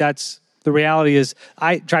 Like that's, the reality is,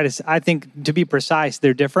 I think to be precise,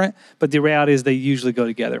 they're different, but the reality is they usually go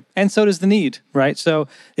together. And so does the need, right? So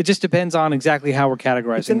it just depends on exactly how we're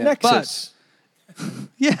categorizing it's a nexus.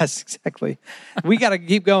 Yes, exactly. We got to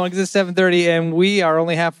keep going because it's 7:30 and we are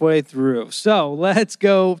only halfway through. So let's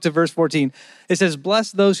go to verse 14. It says,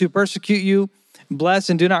 bless those who persecute you. Bless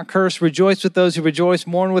and do not curse. Rejoice with those who rejoice.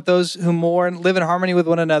 Mourn with those who mourn. Live in harmony with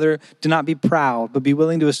one another. Do not be proud, but be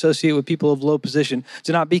willing to associate with people of low position.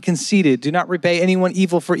 Do not be conceited. Do not repay anyone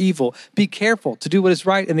evil for evil. Be careful to do what is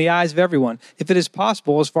right in the eyes of everyone. If it is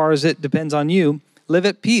possible, as far as it depends on you, live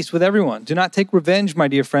at peace with everyone. Do not take revenge, my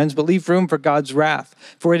dear friends, but leave room for God's wrath.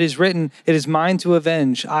 For it is written, it is mine to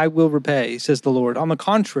avenge. I will repay, says the Lord. On the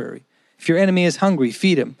contrary, if your enemy is hungry,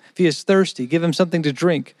 feed him. If he is thirsty, give him something to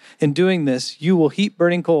drink. In doing this, you will heap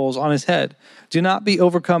burning coals on his head. Do not be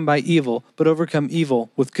overcome by evil, but overcome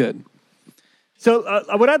evil with good. So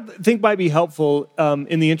what I think might be helpful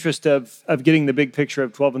in the interest of getting the big picture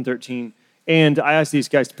of 12 and 13, and I asked these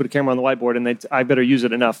guys to put a camera on the whiteboard, and I better use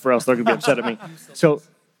it enough or else they're going to be upset at me. So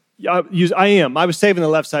I was saving the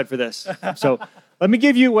left side for this. So let me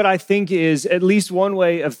give you what I think is at least one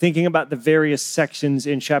way of thinking about the various sections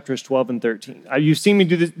in chapters 12 and 13. You've seen me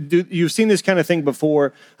do this. You've seen this kind of thing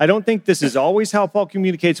before. I don't think this is always how Paul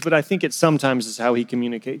communicates, but I think it sometimes is how he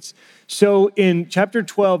communicates. So in chapter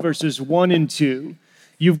 12, verses 1 and 2,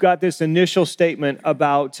 you've got this initial statement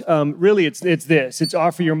about, really it's this. It's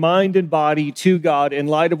offer your mind and body to God in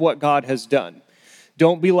light of what God has done.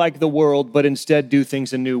 Don't be like the world, but instead do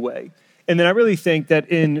things a new way. And then I really think that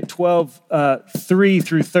in 12, 3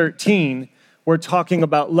 through 13, we're talking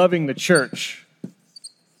about loving the church.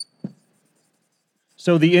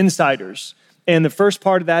 So the insiders. And the first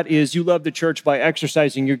part of that is you love the church by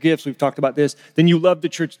exercising your gifts. We've talked about this. Then you love the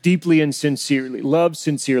church deeply and sincerely. Love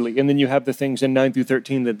sincerely. And then you have the things in 9 through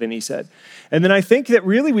 13 that then he said. And then I think that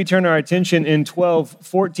really we turn our attention in 12,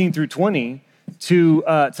 14 through 20 to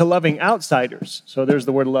loving outsiders. So there's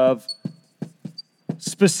the word love.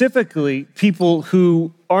 Specifically, people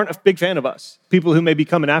who aren't a big fan of us, people who may be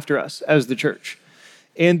coming after us as the church.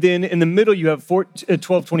 And then in the middle, you have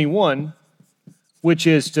 12:21, which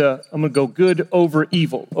is I'm going to go good over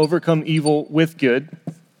evil, overcome evil with good.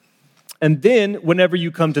 And then whenever you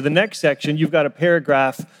come to the next section, you've got a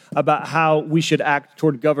paragraph about how we should act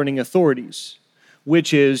toward governing authorities,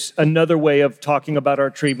 which is another way of talking about our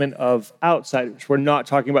treatment of outsiders. We're not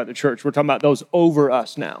talking about the church. We're talking about those over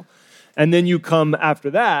us now. And then you come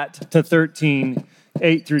after that to 13,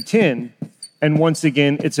 8 through 10. And once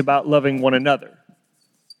again, it's about loving one another.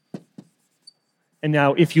 And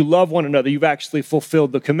now, if you love one another, you've actually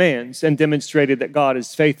fulfilled the commands and demonstrated that God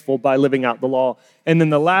is faithful by living out the law. And then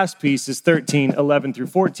the last piece is 13, 11 through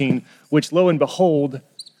 14, which lo and behold,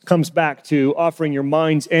 comes back to offering your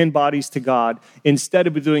minds and bodies to God instead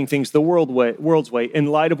of doing things the world's way in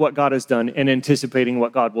light of what God has done and anticipating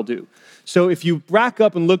what God will do. So if you rack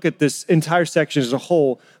up and look at this entire section as a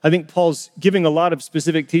whole, I think Paul's giving a lot of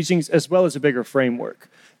specific teachings as well as a bigger framework.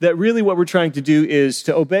 That really what we're trying to do is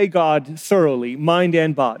to obey God thoroughly, mind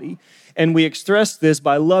and body. And we express this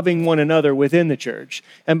by loving one another within the church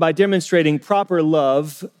and by demonstrating proper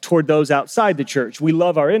love toward those outside the church. We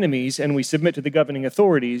love our enemies and we submit to the governing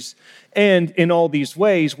authorities. And in all these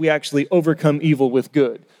ways, we actually overcome evil with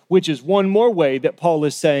good, which is one more way that Paul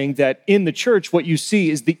is saying that in the church, what you see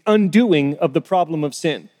is the undoing of the problem of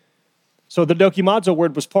sin. So the dokimazo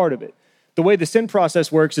word was part of it. The way the sin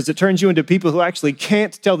process works is it turns you into people who actually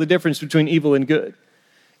can't tell the difference between evil and good.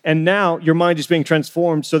 And now your mind is being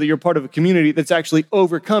transformed so that you're part of a community that's actually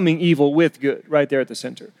overcoming evil with good right there at the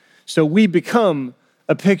center. So we become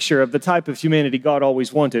a picture of the type of humanity God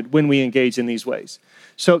always wanted when we engage in these ways.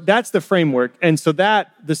 So that's the framework. And so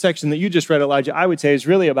the section that you just read, Elijah, I would say is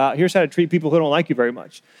really about, here's how to treat people who don't like you very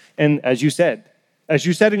much. And as you said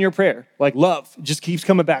in your prayer, like love just keeps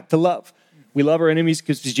coming back to love. We love our enemies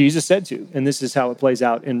because Jesus said to, and this is how it plays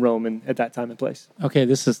out in Rome and at that time and place. Okay,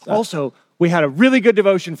 this is... Also, we had a really good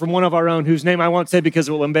devotion from one of our own, whose name I won't say because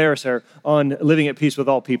it will embarrass her, on living at peace with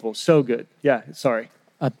all people. So good. Yeah, sorry.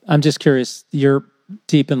 I'm just curious, you're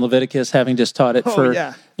deep in Leviticus, having just taught it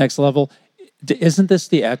for Next Level. Isn't this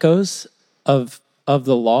the echoes of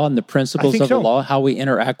the law and the principles of the law, how we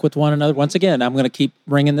interact with one another? Once again, I'm going to keep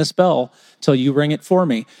ringing this bell till you ring it for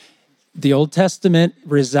me. The Old Testament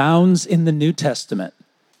resounds in the New Testament.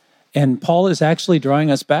 And Paul is actually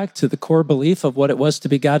drawing us back to the core belief of what it was to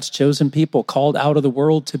be God's chosen people, called out of the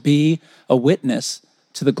world to be a witness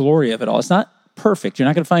to the glory of it all. It's not perfect. You're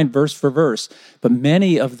not going to find verse for verse. But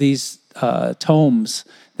many of these tomes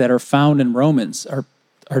that are found in Romans are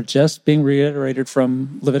just being reiterated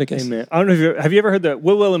from Leviticus. Amen. I don't know if have you ever heard that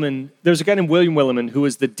Will Willimon? There's a guy named William Willimon who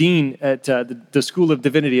was the dean at the School of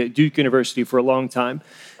Divinity at Duke University for a long time.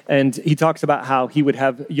 And he talks about how he would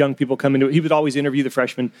have young people come into it. He would always interview the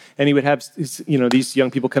freshmen, and he would have these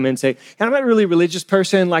young people come in and say, I'm not really a religious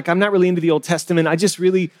person. Like, I'm not really into the Old Testament. I just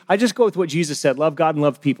go with what Jesus said, love God and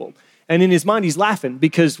love people. And in his mind, he's laughing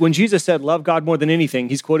because when Jesus said, love God more than anything,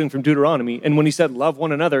 he's quoting from Deuteronomy. And when he said, love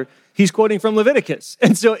one another, he's quoting from Leviticus.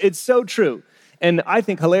 And so it's so true. And I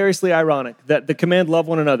think hilariously ironic that the command, love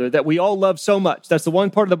one another, that we all love so much, that's the one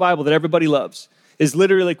part of the Bible that everybody loves, is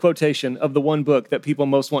literally a quotation of the one book that people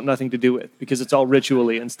most want nothing to do with because it's all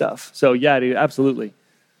ritually and stuff. So yeah, dude, absolutely.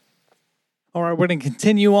 All right, we're going to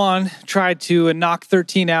continue on, try to knock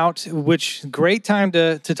 13 out, which great time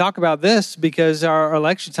to talk about this because our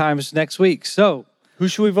election time is next week. So who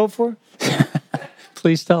should we vote for?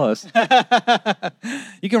 Please tell us.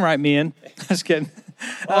 You can write me in. Just kidding.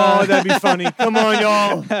 Oh, that'd be funny. Come on,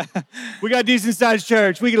 y'all. We got a decent-sized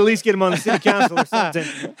church. We could at least get them on the city council or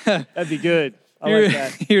something. That'd be good. I like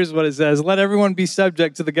that. Here's what it says. Let everyone be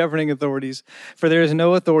subject to the governing authorities, for there is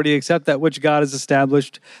no authority except that which God has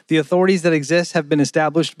established. The authorities that exist have been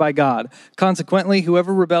established by God. Consequently,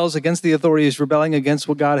 whoever rebels against the authority is rebelling against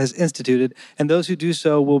what God has instituted, and those who do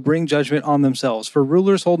so will bring judgment on themselves. For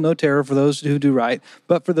rulers hold no terror for those who do right,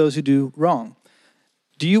 but for those who do wrong.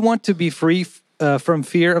 Do you want to be free from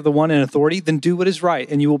fear of the one in authority? Then do what is right,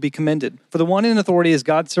 and you will be commended. For the one in authority is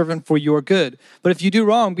God's servant for your good. But if you do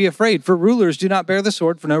wrong, be afraid, for rulers do not bear the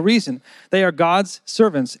sword for no reason. They are God's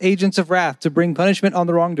servants, agents of wrath, to bring punishment on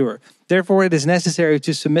the wrongdoer. Therefore, it is necessary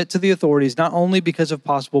to submit to the authorities, not only because of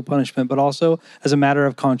possible punishment, but also as a matter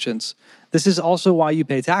of conscience. This is also why you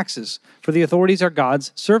pay taxes, for the authorities are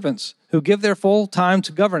God's servants, who give their full time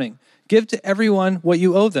to governing. Give to everyone what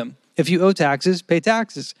you owe them. If you owe taxes, pay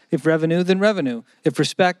taxes. If revenue, then revenue. If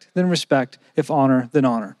respect, then respect. If honor, then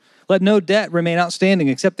honor. Let no debt remain outstanding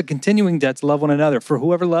except the continuing debt to love one another. For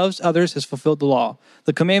whoever loves others has fulfilled the law.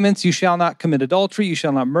 The commandments, you shall not commit adultery, you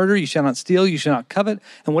shall not murder, you shall not steal, you shall not covet,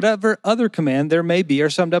 and whatever other command there may be are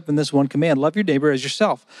summed up in this one command. Love your neighbor as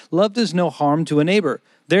yourself. Love does no harm to a neighbor.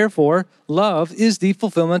 Therefore, love is the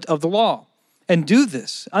fulfillment of the law. And do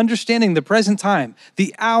this, understanding the present time.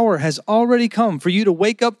 The hour has already come for you to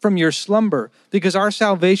wake up from your slumber, because our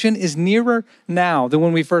salvation is nearer now than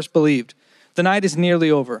when we first believed. The night is nearly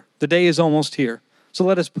over. The day is almost here. So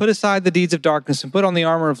let us put aside the deeds of darkness and put on the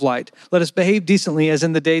armor of light. Let us behave decently as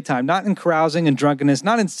in the daytime, not in carousing and drunkenness,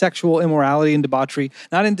 not in sexual immorality and debauchery,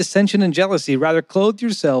 not in dissension and jealousy. Rather, clothe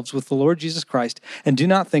yourselves with the Lord Jesus Christ, and do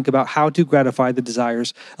not think about how to gratify the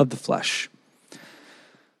desires of the flesh.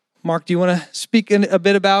 Mark, do you want to speak a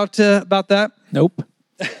bit about that? Nope.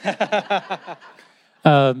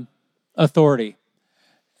 Authority.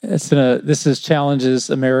 This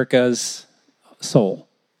challenges America's soul,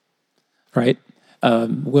 right?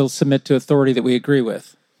 We'll submit to authority that we agree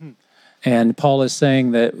with. And Paul is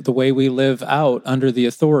saying that the way we live out under the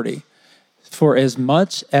authority, for as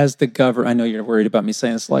much as the government, I know you're worried about me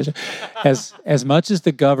saying this, Elijah, as much as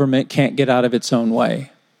the government can't get out of its own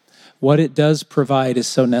way, what it does provide is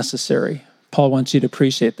so necessary. Paul wants you to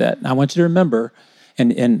appreciate that. And I want you to remember,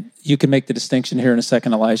 and you can make the distinction here in a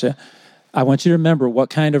second, Elijah. I want you to remember what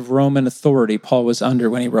kind of Roman authority Paul was under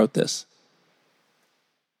when he wrote this.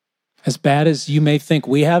 As bad as you may think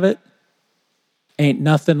we have it, ain't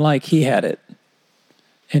nothing like he had it.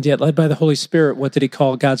 And yet, led by the Holy Spirit, what did he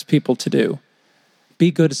call God's people to do? Be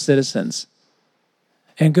good citizens.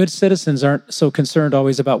 And good citizens aren't so concerned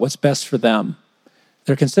always about what's best for them.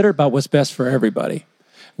 They're considered about what's best for everybody.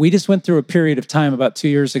 We just went through a period of time about 2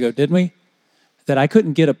 years ago, didn't we? That I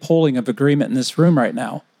couldn't get a polling of agreement in this room right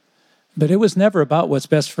now But it was never about what's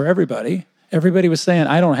best for everybody. Everybody was saying,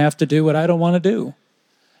 I don't have to do what I don't want to do.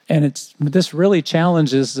 And this really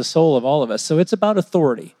challenges the soul of all of us. So it's about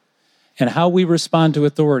authority and how we respond to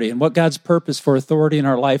authority and what God's purpose for authority in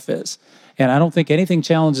our life is. And I don't think anything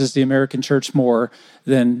challenges the American church more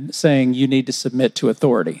than saying you need to submit to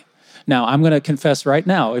authority. Now, I'm going to confess right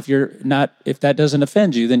now, if that doesn't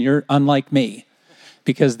offend you, then you're unlike me.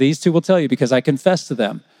 Because these two will tell you, because I confess to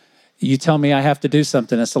them, you tell me I have to do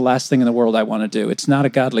something, it's the last thing in the world I want to do. It's not a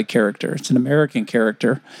godly character. It's an American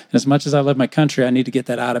character. And as much as I love my country, I need to get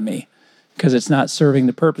that out of me because it's not serving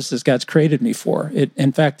the purposes God's created me for.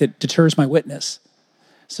 In fact, it deters my witness.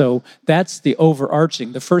 So that's the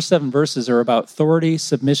overarching. The first 7 verses are about authority,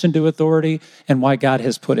 submission to authority, and why God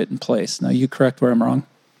has put it in place. Now, you correct where I'm wrong.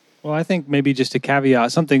 Well, I think maybe just a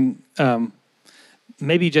caveat, something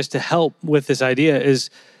maybe just to help with this idea is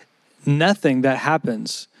nothing that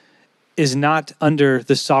happens is not under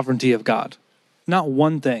the sovereignty of God. Not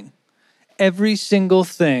one thing. Every single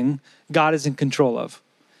thing God is in control of.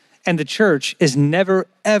 And the church is never,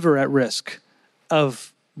 ever at risk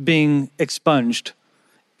of being expunged.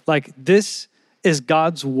 Like, this is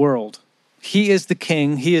God's world. He is the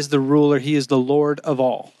king. He is the ruler. He is the Lord of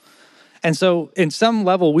all. And so in some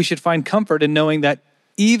level, we should find comfort in knowing that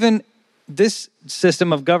even this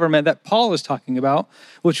system of government that Paul is talking about,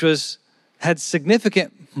 which had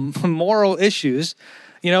significant moral issues,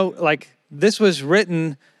 like this was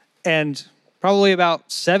written and probably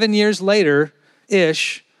about 7 years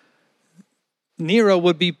later-ish, Nero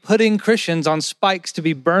would be putting Christians on spikes to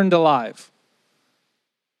be burned alive.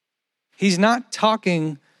 He's not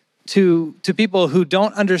talking to people who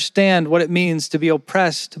don't understand what it means to be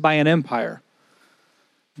oppressed by an empire.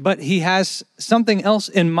 But he has something else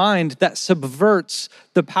in mind that subverts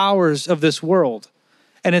the powers of this world.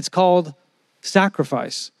 And it's called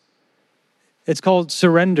sacrifice. It's called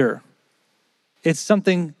surrender. It's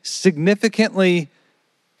something significantly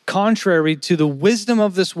contrary to the wisdom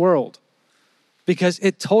of this world because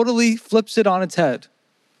it totally flips it on its head.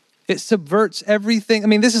 It subverts everything. I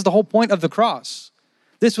mean, this is the whole point of the cross.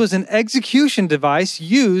 This was an execution device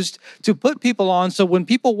used to put people on so when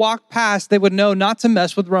people walked past, they would know not to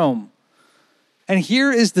mess with Rome. And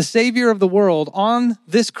here is the Savior of the world on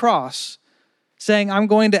this cross saying, I'm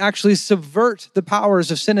going to actually subvert the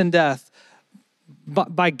powers of sin and death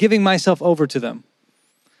by giving myself over to them.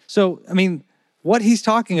 So, I mean, what he's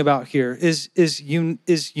talking about here should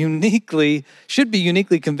be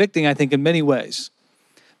uniquely convicting, I think, in many ways.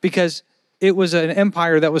 Because it was an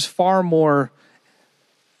empire that was far more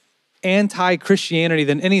anti-Christianity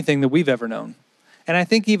than anything that we've ever known. And I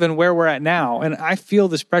think even where we're at now, and I feel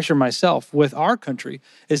this pressure myself with our country,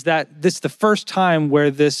 is that this is the first time where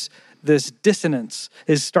this dissonance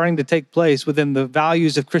is starting to take place within the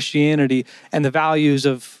values of Christianity and the values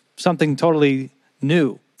of something totally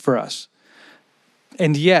new for us.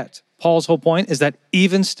 And yet, Paul's whole point is that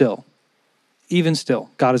even still,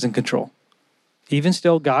 God is in control. Even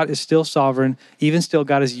still, God is still sovereign. Even still,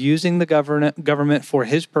 God is using the government for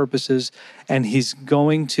his purposes, and he's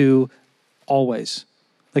going to always.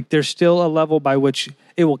 Like, there's still a level by which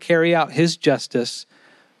it will carry out his justice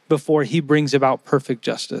before he brings about perfect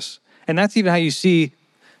justice. And that's even how you see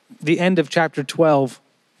the end of chapter 12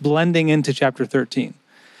 blending into chapter 13,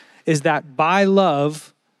 is that by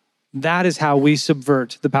love, that is how we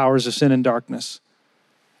subvert the powers of sin and darkness.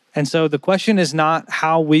 And so the question is not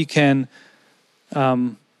how we can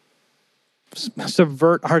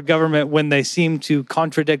subvert our government when they seem to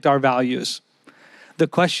contradict our values. The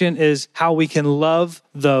question is how we can love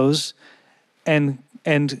those and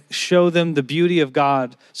show them the beauty of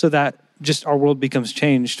God so that just our world becomes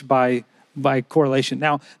changed by correlation.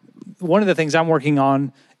 Now, one of the things I'm working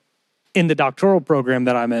on in the doctoral program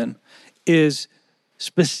that I'm in is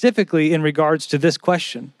specifically in regards to this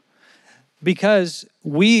question. Because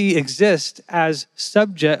we exist as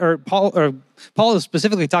subject, or Paul is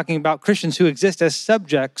specifically talking about Christians who exist as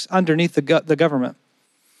subjects underneath the government.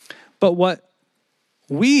 But what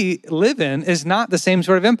we live in is not the same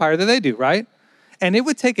sort of empire that they do, right? And it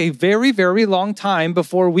would take a very, very long time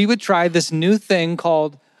before we would try this new thing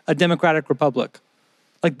called a democratic republic.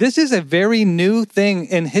 Like, this is a very new thing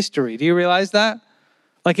in history. Do you realize that?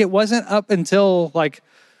 Like, it wasn't up until like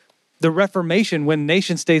the Reformation when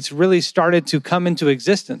nation states really started to come into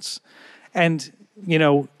existence. And,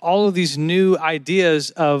 all of these new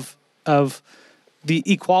ideas of the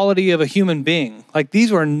equality of a human being, like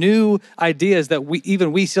these were new ideas that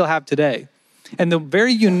we still have today. And the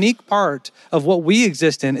very unique part of what we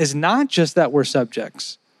exist in is not just that we're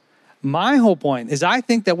subjects. My whole point is I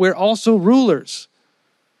think that we're also rulers.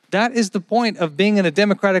 That is the point of being in a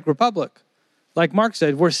democratic republic. Like Mark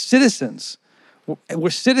said, we're citizens. We're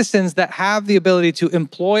citizens that have the ability to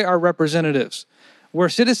employ our representatives. We're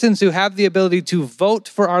citizens who have the ability to vote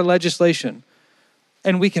for our legislation.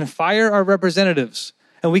 And we can fire our representatives,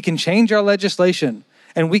 and we can change our legislation,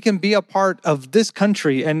 and we can be a part of this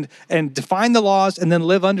country and define the laws and then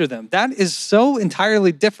live under them. That is so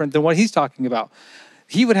entirely different than what he's talking about.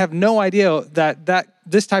 He would have no idea that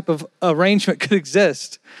this type of arrangement could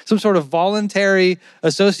exist, some sort of voluntary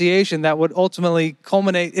association that would ultimately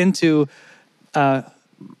culminate into a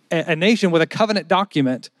nation with a covenant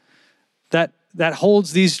document that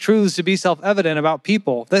holds these truths to be self-evident about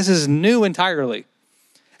people. This is new entirely.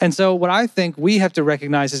 And so what I think we have to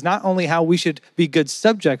recognize is not only how we should be good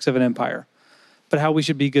subjects of an empire, but how we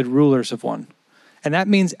should be good rulers of one. And that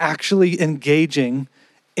means actually engaging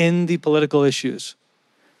in the political issues.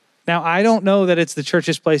 Now, I don't know that it's the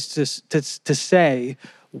church's place to say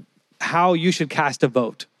how you should cast a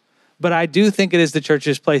vote, but I do think it is the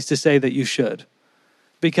church's place to say that you should.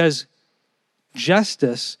 Because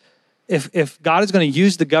justice, if God is going to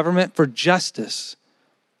use the government for justice,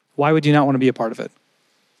 why would you not want to be a part of it?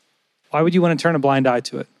 Why would you want to turn a blind eye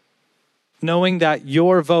to it? Knowing that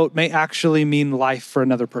your vote may actually mean life for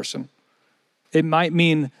another person. It might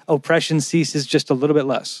mean oppression ceases just a little bit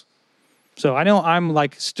less. So I know I'm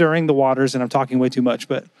like stirring the waters and I'm talking way too much,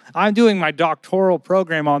 but I'm doing my doctoral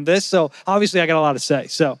program on this, so obviously I got a lot to say.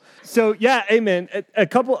 So yeah, amen.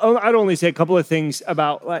 I'd only say a couple of things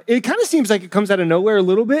about, it kind of seems like it comes out of nowhere a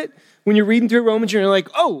little bit when you're reading through Romans, you're like,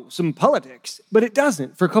 oh, some politics, but it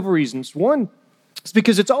doesn't for a couple of reasons. One, it's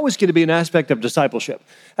because it's always going to be an aspect of discipleship.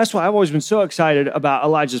 That's why I've always been so excited about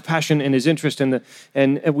Elijah's passion and his interest in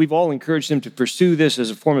and we've all encouraged him to pursue this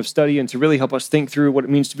as a form of study and to really help us think through what it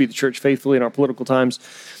means to be the church faithfully in our political times.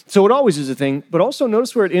 So it always is a thing, but also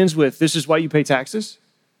notice where it ends with, this is why you pay taxes.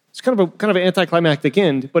 It's kind of an anticlimactic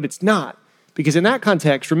end, but it's not. Because in that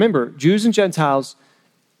context, remember, Jews and Gentiles,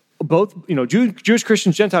 both, Jewish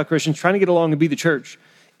Christians, Gentile Christians, trying to get along and be the church.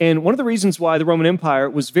 And one of the reasons why the Roman Empire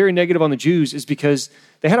was very negative on the Jews is because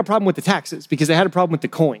they had a problem with the taxes, because they had a problem with the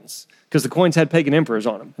coins, because the coins had pagan emperors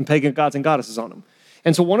on them and pagan gods and goddesses on them.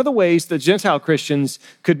 And so one of the ways that Gentile Christians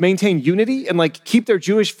could maintain unity and keep their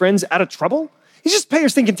Jewish friends out of trouble is just pay your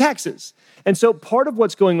stinking taxes. And so part of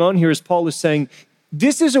what's going on here is Paul is saying,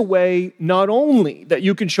 this is a way not only that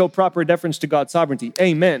you can show proper deference to God's sovereignty,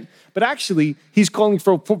 amen, but actually he's calling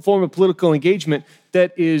for a form of political engagement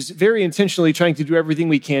that is very intentionally trying to do everything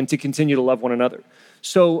we can to continue to love one another.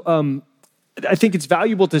 So I think it's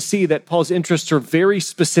valuable to see that Paul's interests are very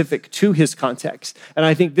specific to his context. And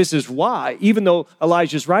I think this is why, even though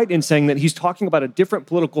Elijah's right in saying that he's talking about a different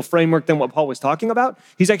political framework than what Paul was talking about,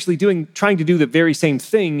 he's actually trying to do the very same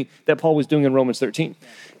thing that Paul was doing in Romans 13.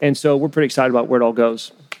 And so we're pretty excited about where it all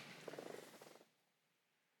goes.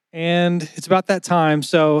 And it's about that time.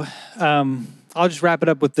 So I'll just wrap it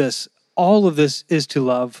up with this. All of this is to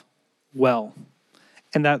love well.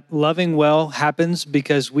 And that loving well happens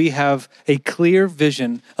because we have a clear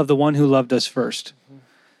vision of the one who loved us first.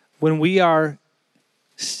 When we are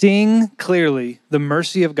seeing clearly the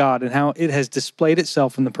mercy of God and how it has displayed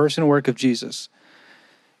itself in the person and work of Jesus,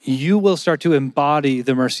 you will start to embody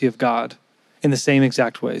the mercy of God in the same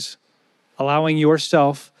exact ways, allowing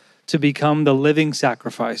yourself to become the living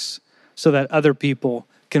sacrifice so that other people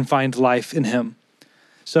can find life in him.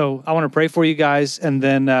 So I want to pray for you guys, and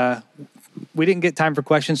then we didn't get time for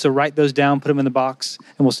questions, so write those down, put them in the box,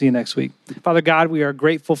 and we'll see you next week. Father God, we are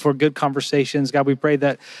grateful for good conversations. God, we pray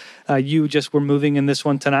that you just were moving in this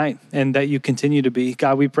one tonight and that you continue to be.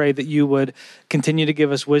 God, we pray that you would continue to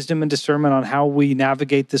give us wisdom and discernment on how we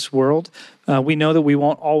navigate this world. We know that we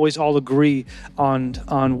won't always all agree on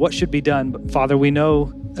what should be done, but Father, we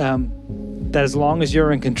know that as long as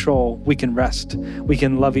you're in control, we can rest. We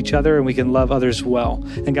can love each other and we can love others well.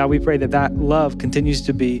 And God, we pray that that love continues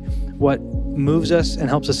to be what moves us and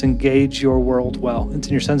helps us engage your world well. It's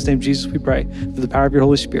in your son's name, Jesus, we pray, through the power of your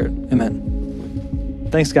Holy Spirit. Amen.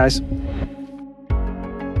 Thanks, guys.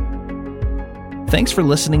 Thanks for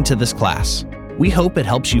listening to this class. We hope it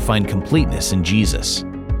helps you find completeness in Jesus.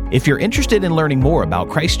 If you're interested in learning more about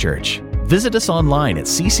Christ Church, visit us online at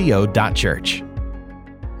cco.church.